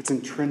 It's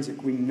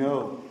intrinsic. We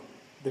know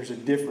there's a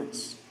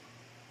difference.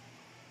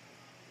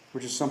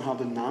 We're just somehow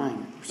denying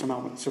it. We're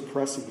somehow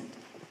suppressing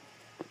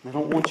it. And I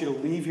don't want you to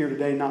leave here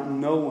today not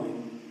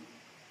knowing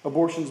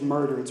abortion's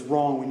murder. It's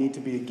wrong. We need to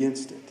be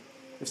against it.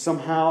 If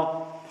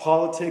somehow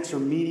politics or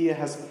media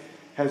has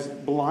has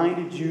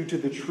blinded you to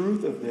the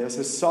truth of this,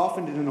 has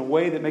softened it in a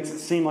way that makes it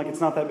seem like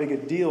it's not that big a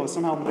deal, has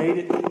somehow made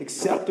it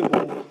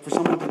acceptable for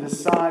someone to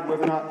decide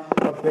whether or not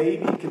a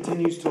baby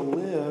continues to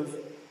live,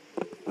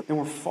 then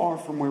we're far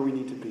from where we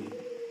need to be.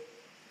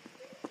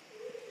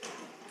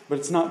 But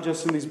it's not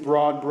just in these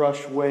broad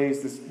brush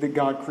ways that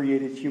God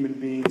created human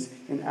beings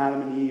in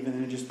Adam and Eve and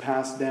then it just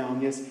passed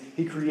down. Yes,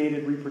 He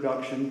created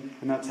reproduction,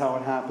 and that's how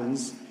it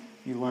happens.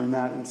 You learn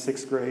that in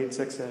 6th grade,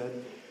 sex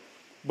ed.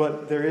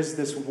 But there is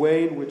this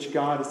way in which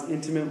God is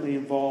intimately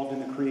involved in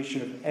the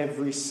creation of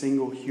every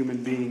single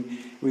human being.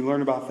 We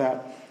learn about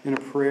that in a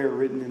prayer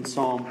written in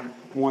Psalm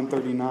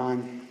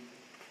 139,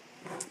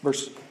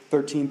 verse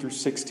 13 through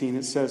 16.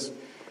 It says,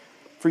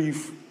 For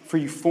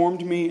you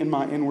formed me in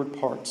my inward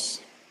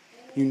parts.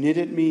 You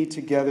knitted me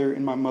together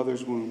in my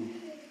mother's womb.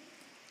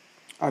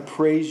 I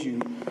praise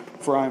you,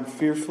 for I am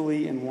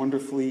fearfully and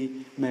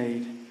wonderfully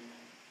made.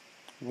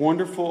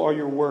 Wonderful are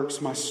your works.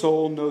 My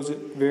soul knows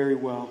it very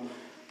well.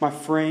 My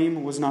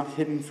frame was not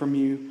hidden from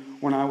you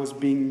when I was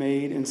being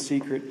made in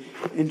secret,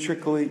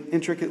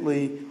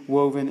 intricately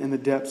woven in the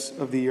depths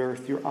of the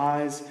earth. Your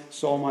eyes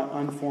saw my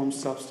unformed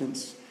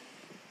substance.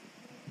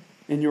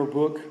 In your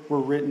book were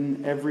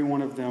written, every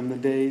one of them, the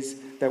days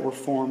that were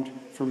formed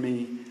for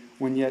me,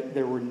 when yet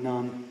there were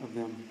none of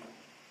them.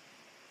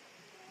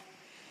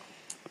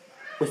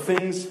 The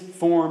things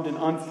formed and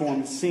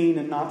unformed, seen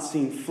and not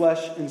seen,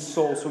 flesh and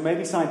soul. So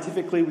maybe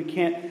scientifically we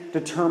can't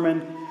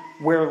determine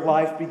where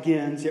life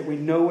begins, yet we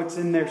know it's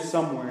in there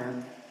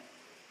somewhere.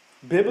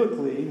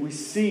 Biblically, we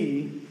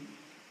see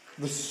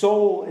the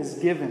soul is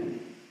given.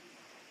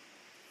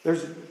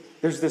 There's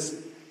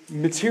this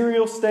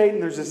material state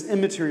and there's this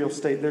immaterial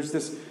state. There's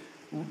this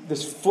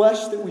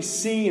flesh that we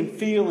see and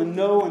feel and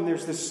know, and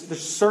there's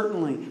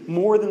certainly,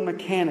 more than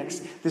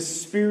mechanics,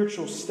 this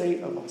spiritual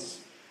state of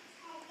us.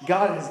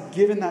 God has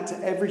given that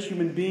to every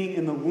human being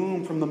in the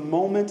womb from the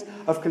moment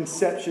of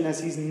conception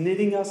as He's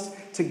knitting us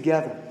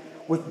together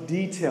with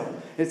detail.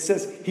 It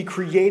says He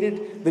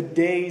created the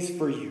days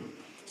for you.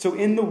 So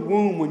in the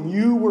womb, when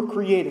you were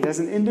created as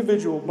an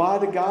individual by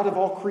the God of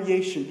all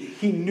creation,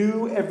 He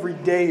knew every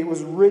day. It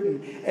was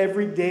written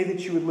every day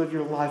that you would live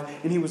your life.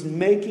 And He was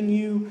making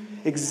you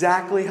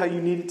exactly how you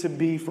needed to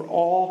be for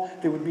all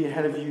that would be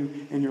ahead of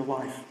you in your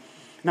life.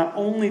 Not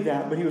only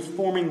that, but He was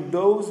forming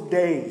those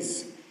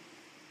days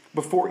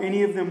before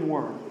any of them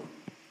were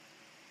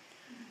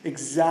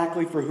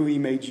exactly for who He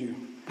made you.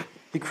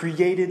 He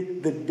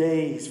created the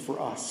days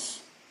for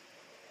us.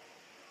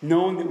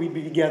 Knowing that we'd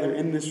be together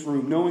in this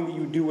room, knowing that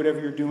you would do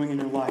whatever you're doing in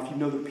your life. You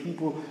know the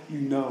people you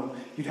know.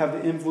 You'd have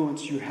the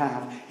influence you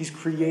have. He's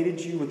created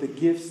you with the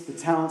gifts, the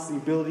talents, the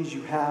abilities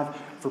you have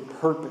for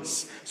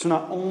purpose. So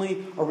not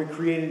only are we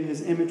created in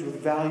His image with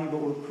value,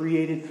 but we're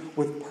created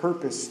with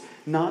purpose.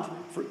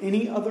 Not for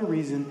any other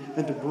reason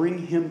than to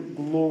bring Him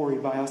glory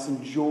by us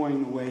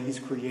enjoying the way He's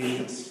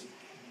created us.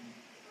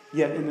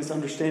 Yet in this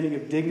understanding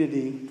of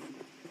dignity,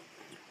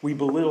 we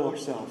belittle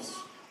ourselves.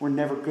 We're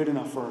never good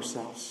enough for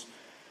ourselves.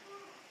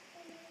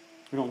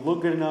 We don't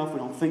look good enough, we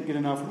don't think good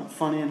enough, we're not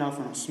funny enough,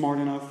 we're not smart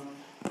enough,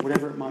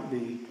 whatever it might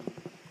be.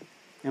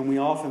 And we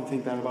often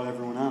think that about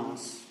everyone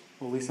else.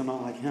 Well, at least I'm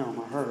not like him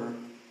or her.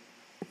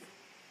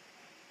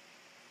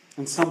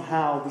 And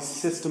somehow these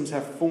systems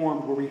have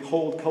formed where we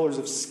hold colors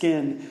of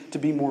skin to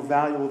be more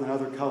valuable than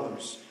other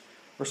colors.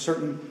 Or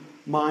certain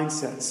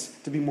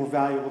mindsets to be more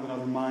valuable than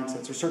other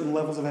mindsets. Or certain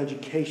levels of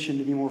education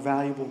to be more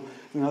valuable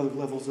than other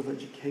levels of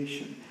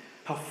education.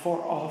 How far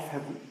off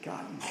have we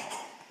gotten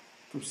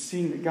from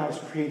seeing that God has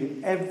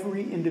created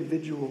every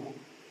individual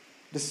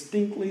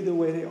distinctly the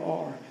way they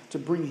are to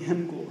bring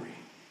Him glory?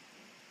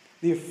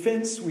 The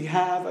offense we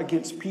have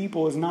against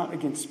people is not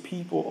against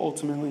people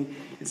ultimately,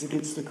 it's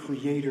against the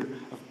Creator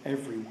of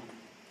everyone.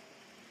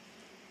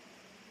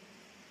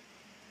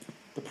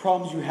 The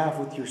problems you have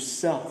with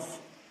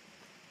yourself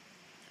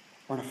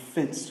are an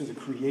offense to the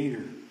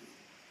Creator.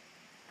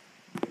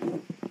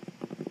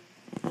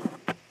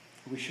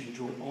 We should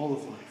enjoy all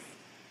of life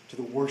to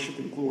the worship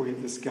and glory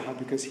of this God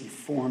because He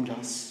formed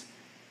us.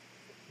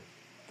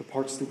 The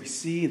parts that we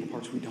see and the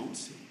parts we don't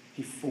see.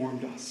 He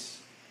formed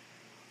us.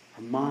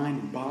 Our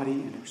mind and body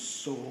and our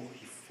soul.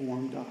 He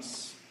formed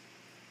us.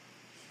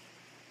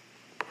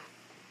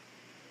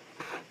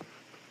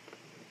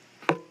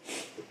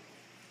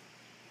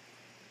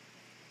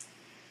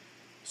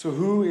 So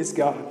who is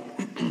God?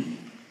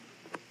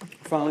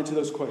 Finally to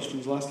those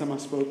questions. Last time I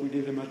spoke, we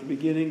did them at the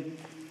beginning.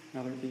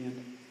 Now they're at the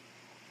end.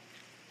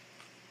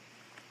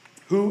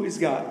 Who is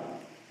God?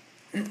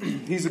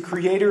 He's the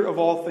creator of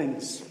all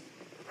things.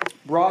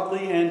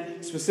 Broadly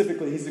and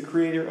specifically, He's the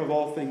creator of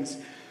all things.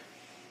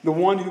 The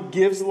one who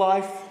gives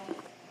life,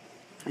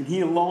 and He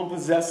alone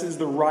possesses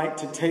the right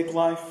to take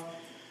life.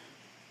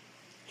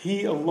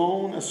 He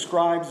alone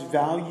ascribes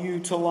value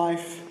to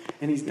life,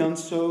 and He's done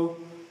so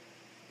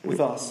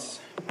with us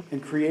in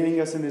creating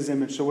us in His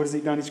image. So what has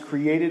He done? He's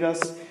created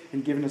us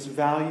and given us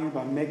value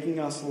by making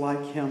us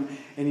like Him,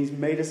 and He's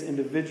made us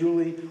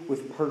individually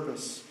with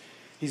purpose.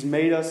 He's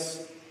made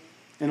us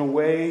in a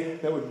way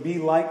that would be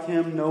like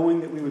Him,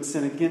 knowing that we would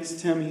sin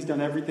against Him. He's done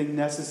everything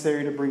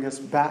necessary to bring us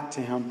back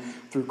to Him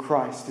through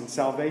Christ. In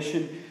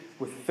salvation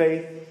with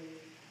faith,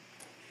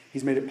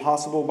 He's made it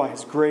possible by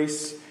His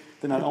grace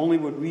that not only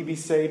would we be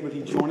saved, but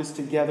He join us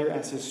together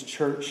as His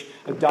church,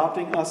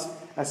 adopting us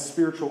as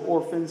spiritual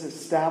orphans,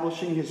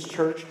 establishing His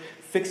church,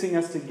 fixing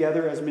us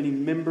together as many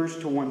members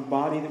to one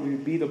body, that we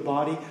would be the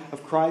body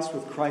of Christ,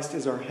 with Christ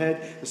as our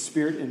head, the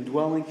Spirit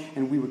indwelling,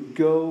 and we would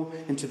go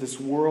into this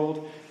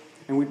world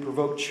and we'd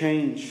provoke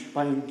change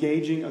by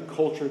engaging a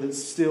culture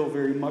that's still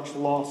very much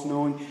lost,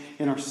 knowing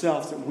in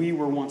ourselves that we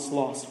were once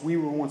lost, we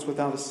were once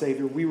without a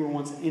Savior, we were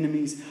once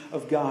enemies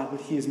of God,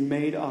 but He has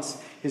made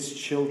us His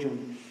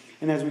children.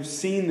 And as we've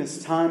seen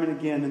this time and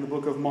again in the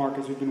book of Mark,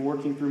 as we've been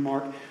working through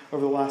Mark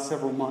over the last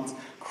several months,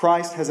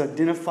 Christ has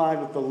identified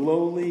with the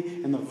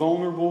lowly and the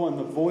vulnerable and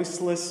the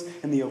voiceless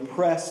and the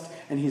oppressed,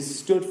 and He's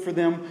stood for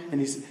them,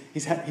 and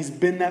He's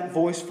been that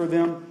voice for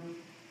them,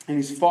 and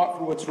He's fought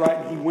for what's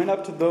right. He went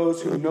up to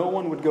those who no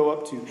one would go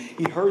up to.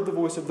 He heard the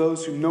voice of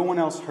those who no one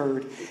else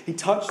heard. He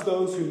touched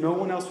those who no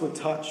one else would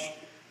touch.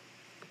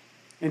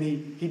 And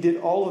He did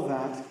all of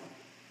that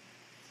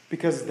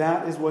because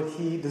that is what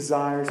He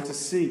desires to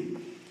see.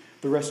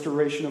 The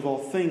restoration of all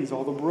things,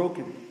 all the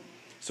broken.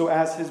 So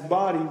as His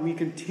body, we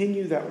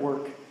continue that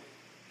work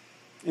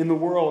in the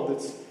world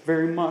that's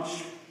very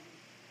much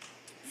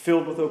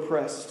filled with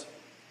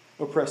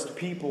oppressed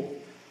people,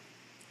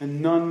 and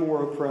none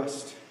more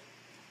oppressed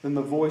than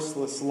the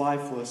voiceless,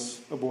 lifeless,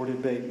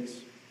 aborted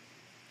babies.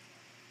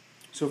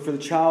 So for the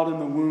child in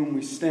the womb,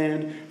 we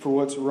stand for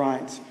what's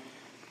right,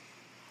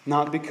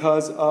 not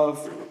because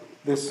of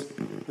this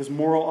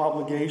moral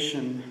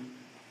obligation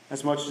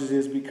as much as it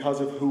is because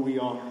of who we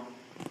are,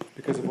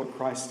 because of what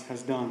Christ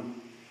has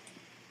done.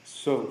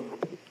 So,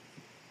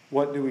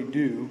 what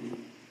do?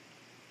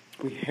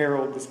 We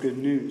herald this good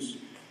news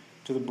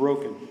to the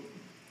broken,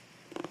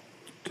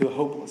 to the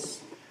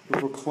hopeless. We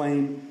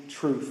proclaim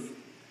truth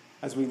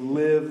as we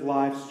live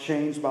lives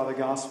changed by the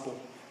gospel.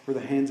 We're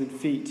the hands and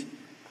feet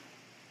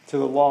to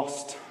the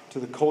lost, to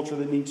the culture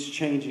that needs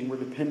changing. We're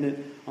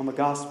dependent on the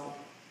gospel.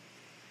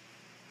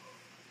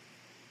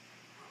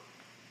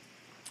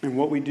 And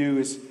what we do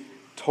is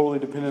totally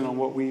dependent on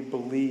what we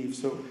believe.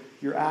 So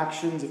if your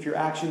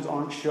actions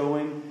aren't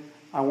showing,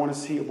 I want to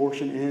see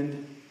abortion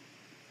end,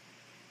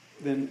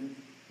 then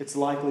it's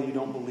likely you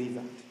don't believe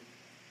that.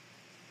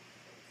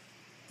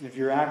 If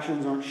your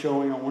actions aren't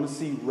showing, I want to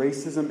see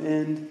racism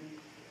end,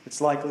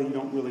 it's likely you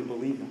don't really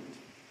believe that.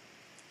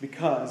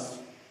 Because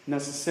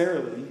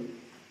necessarily,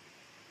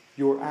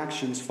 your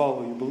actions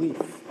follow your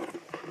belief.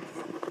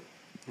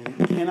 And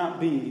it cannot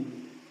be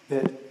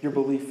that your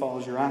belief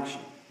follows your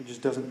action. It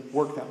just doesn't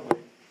work that way.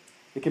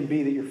 It can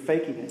be that you're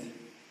faking it.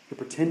 You're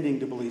pretending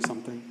to believe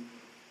something.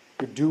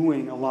 You're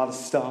doing a lot of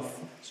stuff,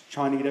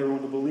 trying to get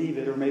everyone to believe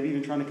it, or maybe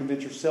even trying to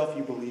convince yourself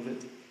you believe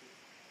it.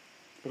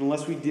 But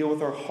unless we deal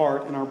with our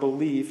heart and our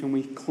belief and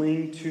we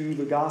cling to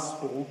the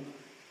gospel,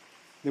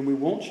 then we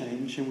won't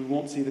change and we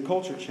won't see the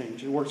culture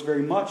change. It works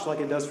very much like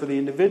it does for the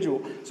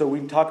individual. So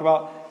we talk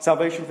about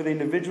salvation for the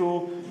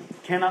individual.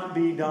 It cannot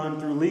be done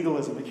through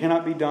legalism. It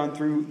cannot be done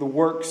through the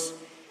works.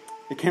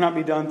 It cannot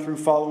be done through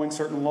following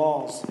certain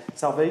laws.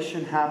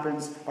 Salvation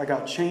happens by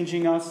God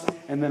changing us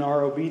and then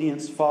our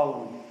obedience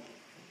following.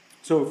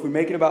 So if we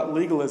make it about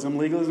legalism,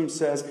 legalism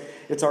says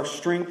it's our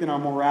strength and our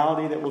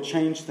morality that will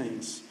change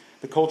things.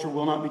 The culture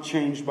will not be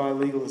changed by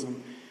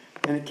legalism.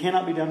 And it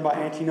cannot be done by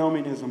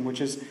antinomianism, which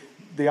is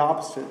the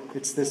opposite.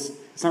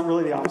 It's not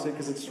really the opposite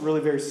because it's really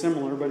very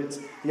similar, but it's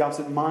the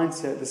opposite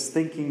mindset, this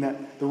thinking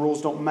that the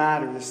rules don't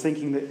matter, this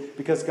thinking that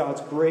because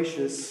God's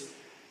gracious,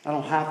 I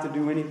don't have to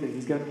do anything.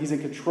 He's in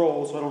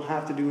control, so I don't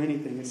have to do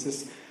anything. It's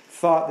this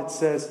thought that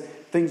says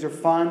things are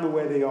fine the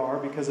way they are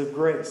because of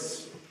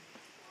grace.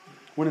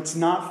 When it's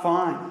not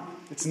fine,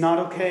 it's not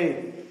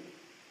okay.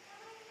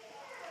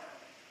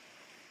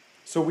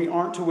 So we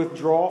aren't to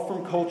withdraw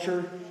from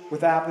culture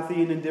with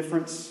apathy and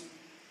indifference,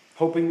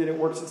 hoping that it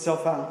works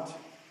itself out.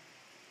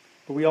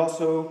 But we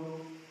also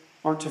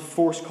aren't to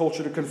force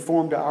culture to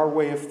conform to our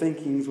way of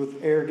thinking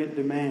with arrogant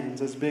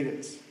demands as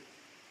bigots.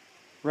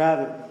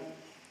 Rather,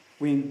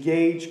 we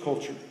engage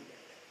culture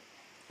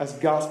as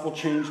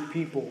gospel-changed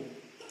people.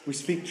 We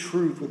speak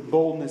truth with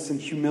boldness and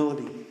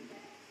humility.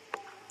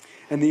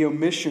 And the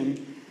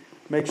omission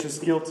makes us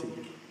guilty.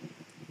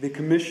 The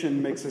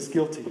commission makes us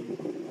guilty.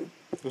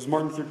 It was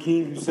Martin Luther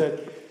King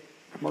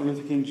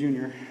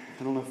Jr.,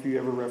 I don't know if you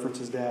ever reference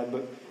his dad,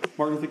 but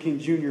Martin Luther King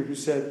Jr., who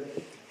said,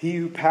 "He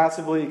who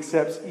passively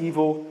accepts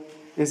evil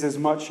is as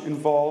much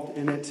involved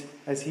in it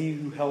as he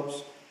who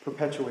helps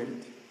perpetuate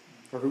it,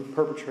 or who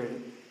perpetrate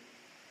it."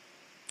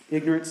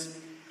 Ignorance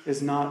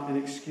is not an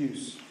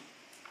excuse.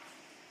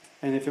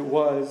 And if it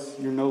was,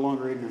 you're no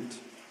longer ignorant.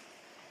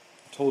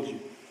 I told you.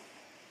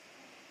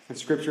 And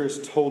Scripture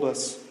has told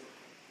us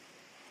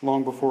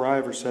long before I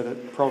ever said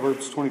it.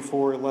 Proverbs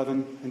 24,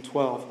 11, and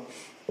 12.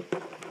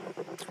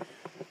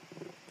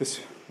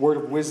 This word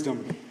of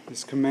wisdom,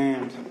 this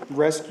command,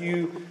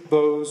 rescue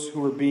those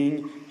who are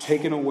being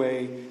taken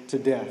away to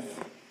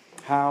death.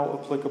 How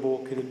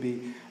applicable could it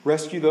be?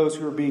 Rescue those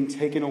who are being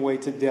taken away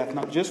to death,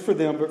 not just for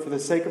them, but for the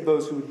sake of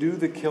those who do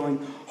the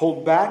killing.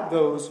 Hold back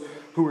those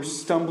who are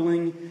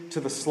stumbling to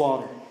the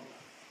slaughter.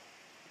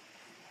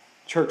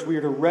 Church, we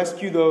are to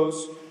rescue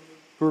those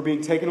who are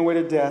being taken away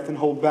to death and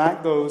hold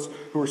back those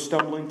who are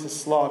stumbling to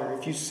slaughter.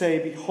 If you say,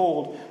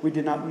 behold, we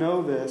did not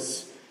know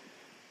this,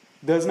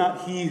 does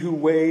not he who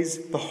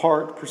weighs the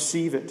heart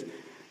perceive it?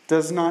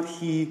 Does not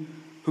he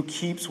who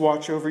keeps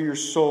watch over your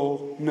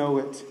soul know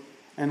it?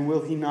 And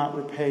will he not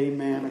repay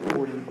man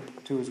according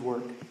to his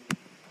work?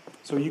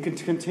 So you can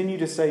continue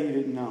to say you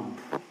didn't know.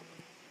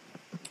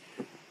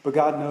 But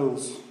God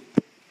knows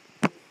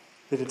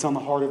that it's on the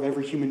heart of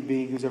every human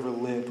being who's ever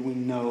lived. We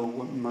know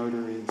what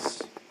murder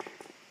is.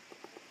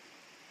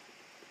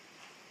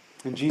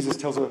 And Jesus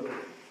tells a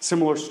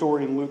similar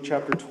story in Luke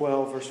chapter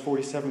 12, verse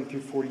 47 through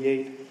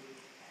 48,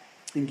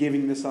 in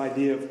giving this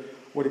idea of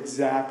what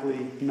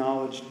exactly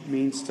knowledge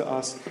means to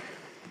us.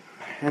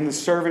 And the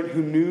servant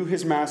who knew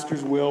his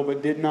master's will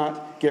but did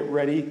not get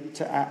ready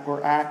to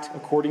act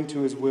according to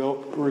his will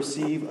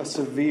receive a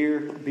severe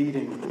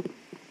beating.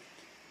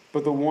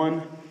 But the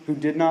one who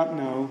did not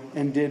know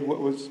and did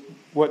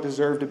what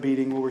deserved a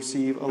beating will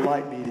receive a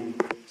light beating.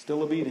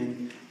 Still a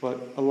beating, but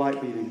a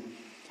light beating.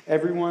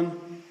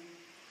 Everyone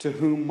to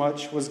whom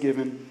much was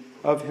given,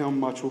 of him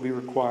much will be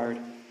required.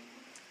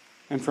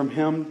 And from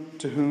him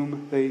to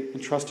whom they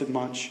entrusted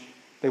much,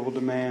 they will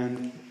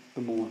demand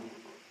the more.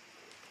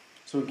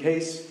 So in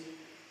case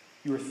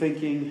you were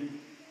thinking,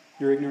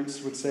 your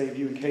ignorance would save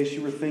you, in case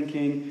you were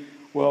thinking,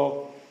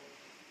 well,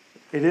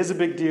 it is a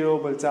big deal,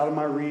 but it's out of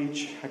my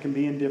reach, I can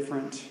be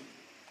indifferent,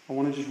 I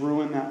want to just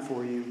ruin that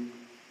for you.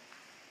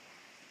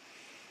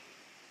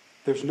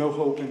 There's no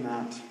hope in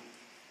that.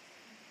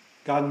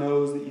 God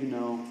knows that you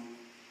know.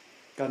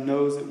 God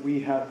knows that we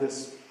have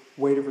this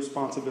weight of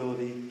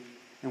responsibility,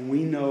 and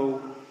we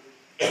know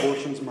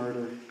abortion's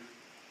murder.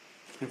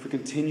 And if we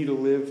continue to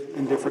live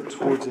indifferent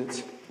towards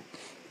it,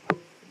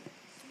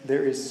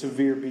 there is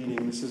severe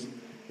beating. This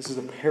is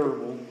a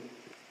parable,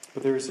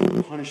 but there is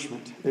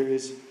punishment. There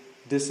is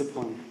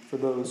discipline for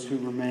those who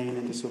remain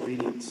in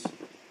disobedience.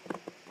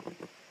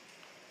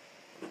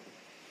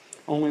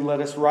 Only let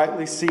us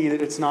rightly see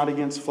that it's not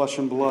against flesh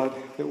and blood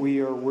that we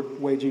are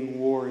waging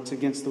war. It's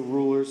against the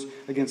rulers,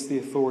 against the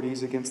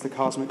authorities, against the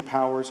cosmic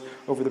powers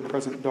over the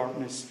present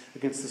darkness,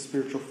 against the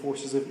spiritual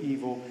forces of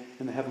evil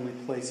in the heavenly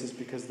places,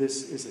 because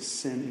this is a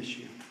sin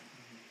issue.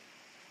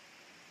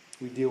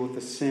 We deal with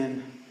the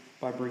sin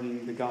by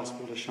bringing the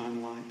gospel to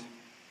shine light.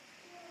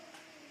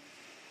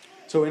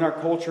 So in our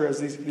culture, as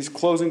these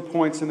closing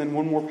points and then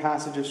one more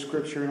passage of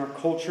Scripture, in our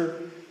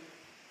culture,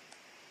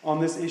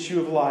 on this issue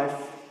of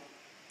life,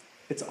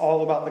 it's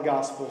all about the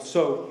gospel.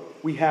 So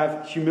we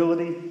have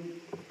humility.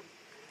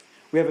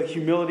 We have a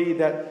humility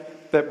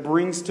that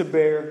brings to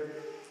bear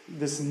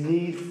this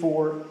need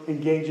for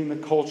engaging the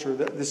culture.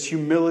 This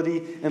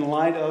humility in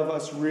light of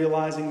us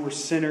realizing we're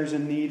sinners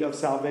in need of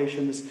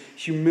salvation. This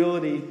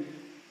humility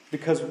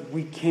because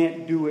we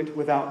can't do it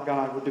without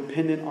God. We're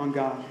dependent on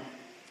God.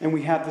 And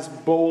we have this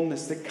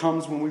boldness that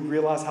comes when we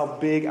realize how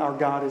big our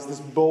God is. This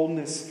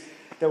boldness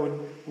that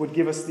would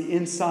give us the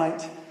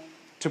insight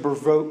to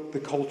provoke the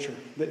culture.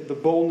 The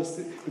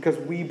boldness, because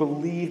we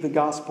believe the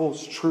gospel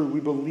is true. We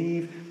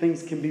believe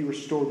things can be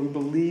restored. We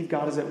believe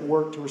God is at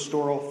work to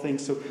restore all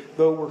things. So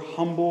though we're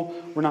humble,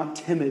 we're not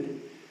timid.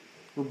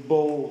 We're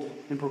bold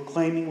in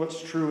proclaiming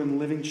what's true and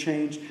living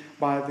changed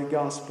by the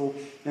gospel.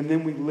 And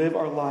then we live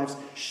our lives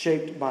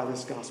shaped by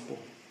this gospel.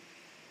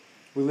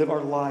 We live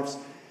our lives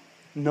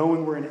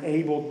knowing we're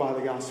enabled by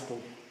the gospel.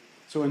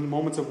 So in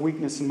moments of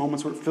weakness, in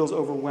moments where it feels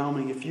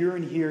overwhelming, if you're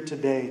in here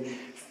today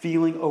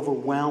feeling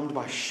overwhelmed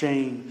by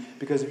shame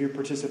because of your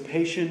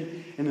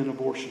participation in an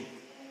abortion,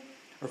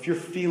 or if you're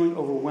feeling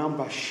overwhelmed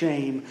by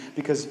shame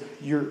because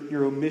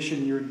your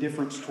omission, your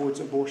indifference towards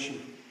abortion,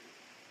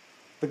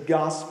 the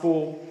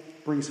gospel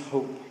brings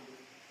hope.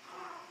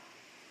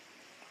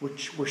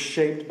 We're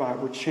shaped by it.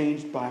 We're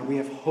changed by it. We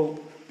have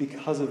hope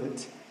because of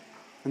it.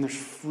 And there's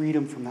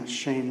freedom from that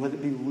shame. Let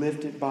it be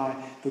lifted by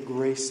the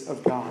grace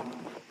of God.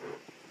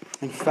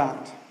 In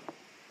fact,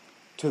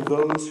 to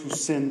those who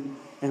sin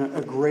in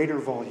a greater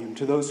volume,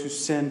 to those who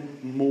sin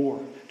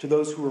more, to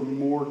those who are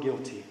more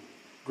guilty,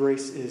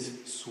 grace is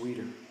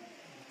sweeter.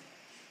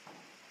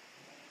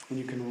 And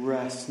you can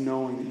rest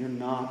knowing that you're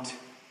not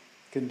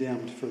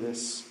condemned for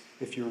this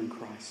if you're in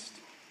Christ.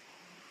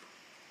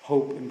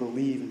 Hope and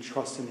believe and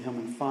trust in Him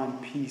and find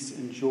peace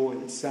and joy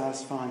that's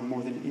satisfying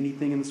more than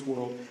anything in this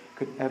world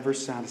could ever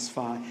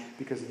satisfy,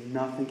 because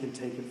nothing can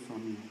take it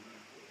from you.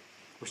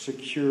 We're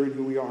secure in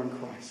who we are in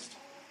Christ.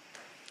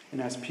 And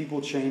as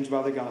people changed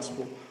by the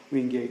gospel, we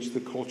engage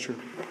the culture.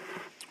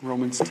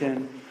 Romans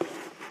 10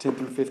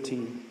 through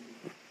 15.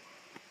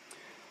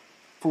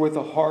 For with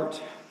the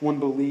heart one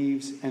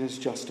believes and is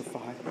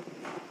justified.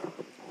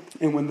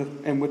 And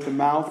with the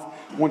mouth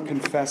one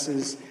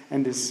confesses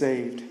and is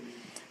saved.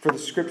 For the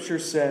Scripture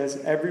says,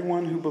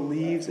 everyone who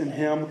believes in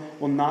Him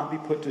will not be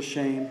put to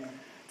shame.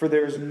 For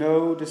there is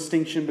no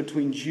distinction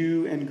between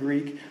Jew and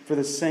Greek, for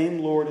the same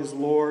Lord is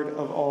Lord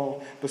of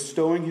all,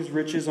 bestowing his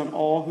riches on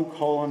all who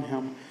call on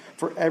him.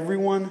 For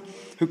everyone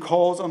who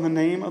calls on the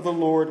name of the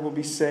Lord will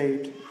be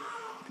saved.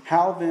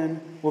 How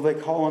then will they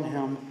call on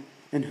him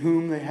in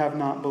whom they have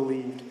not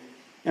believed?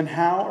 And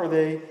how are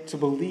they to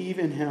believe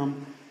in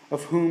him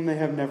of whom they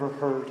have never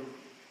heard?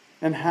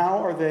 And how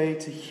are they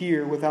to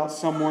hear without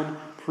someone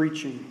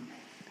preaching?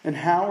 And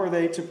how are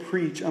they to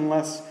preach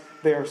unless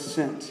they are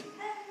sent?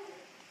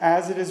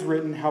 As it is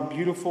written, how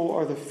beautiful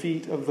are the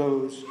feet of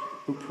those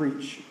who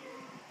preach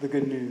the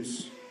good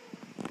news.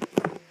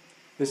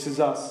 This is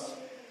us,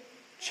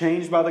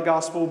 changed by the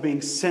gospel, being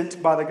sent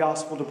by the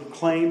gospel to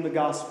proclaim the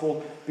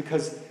gospel,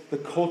 because the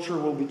culture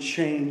will be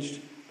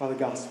changed by the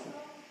gospel.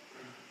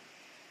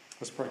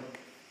 Let's pray.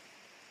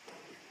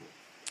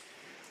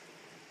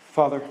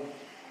 Father,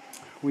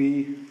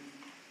 we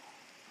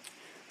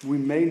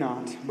may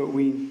not, but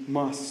we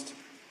must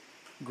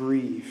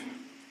grieve.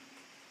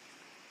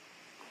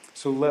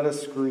 So let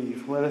us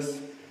grieve. Let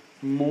us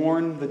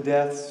mourn the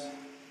deaths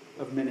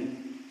of many.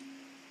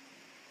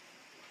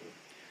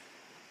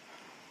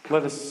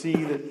 Let us see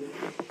that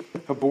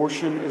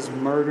abortion is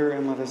murder,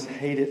 and let us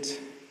hate it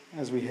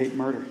as we hate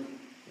murder.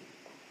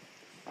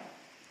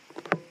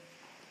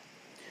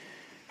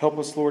 Help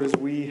us, Lord, as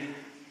we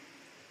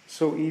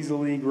so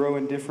easily grow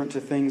indifferent to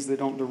things that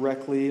don't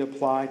directly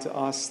apply to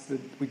us,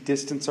 that we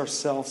distance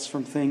ourselves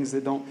from things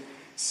that don't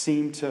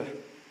seem to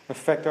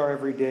affect our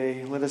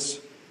everyday. Let us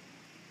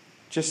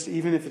just,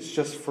 even if it's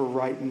just for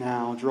right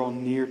now, draw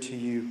near to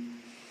you.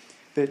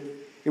 That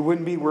it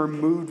wouldn't be we're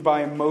moved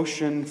by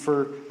emotion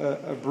for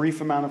a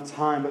brief amount of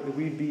time, but that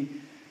we'd be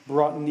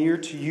brought near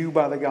to you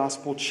by the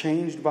gospel,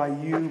 changed by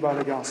you by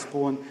the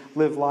gospel, and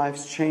live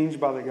lives changed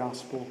by the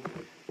gospel.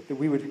 That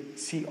we would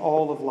see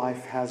all of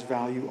life has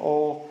value.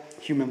 All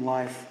human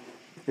life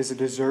is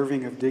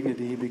deserving of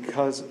dignity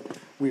because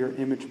we are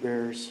image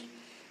bearers.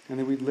 And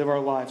that we'd live our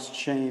lives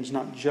changed,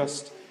 not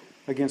just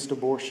against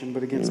abortion,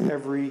 but against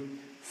every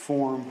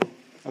form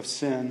of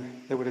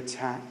sin that would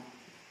attack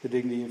the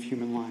dignity of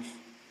human life.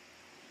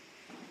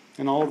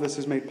 And all of this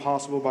is made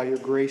possible by your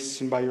grace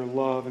and by your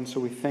love, and so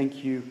we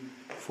thank you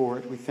for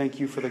it. We thank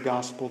you for the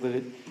gospel, that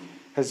it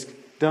has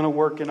done a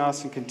work in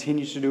us and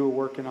continues to do a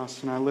work in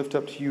us. And I lift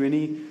up to you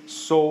any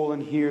soul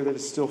in here that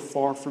is still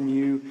far from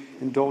you,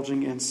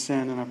 indulging in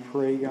sin, and I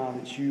pray,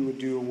 God, that you would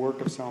do a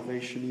work of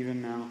salvation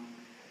even now.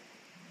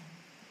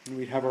 And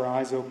we'd have our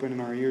eyes open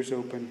and our ears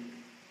open.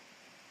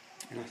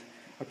 And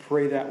I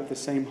pray that with the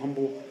same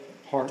humble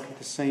heart, with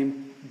the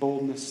same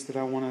boldness that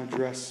I want to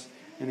address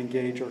and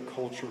engage our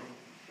culture.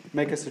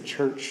 Make us a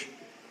church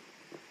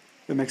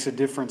that makes a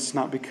difference,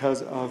 not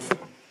because of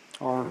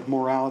our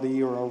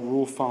morality or our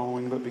rule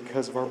following, but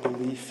because of our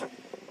belief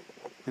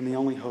in the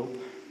only hope,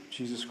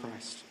 Jesus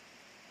Christ.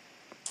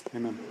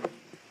 Amen.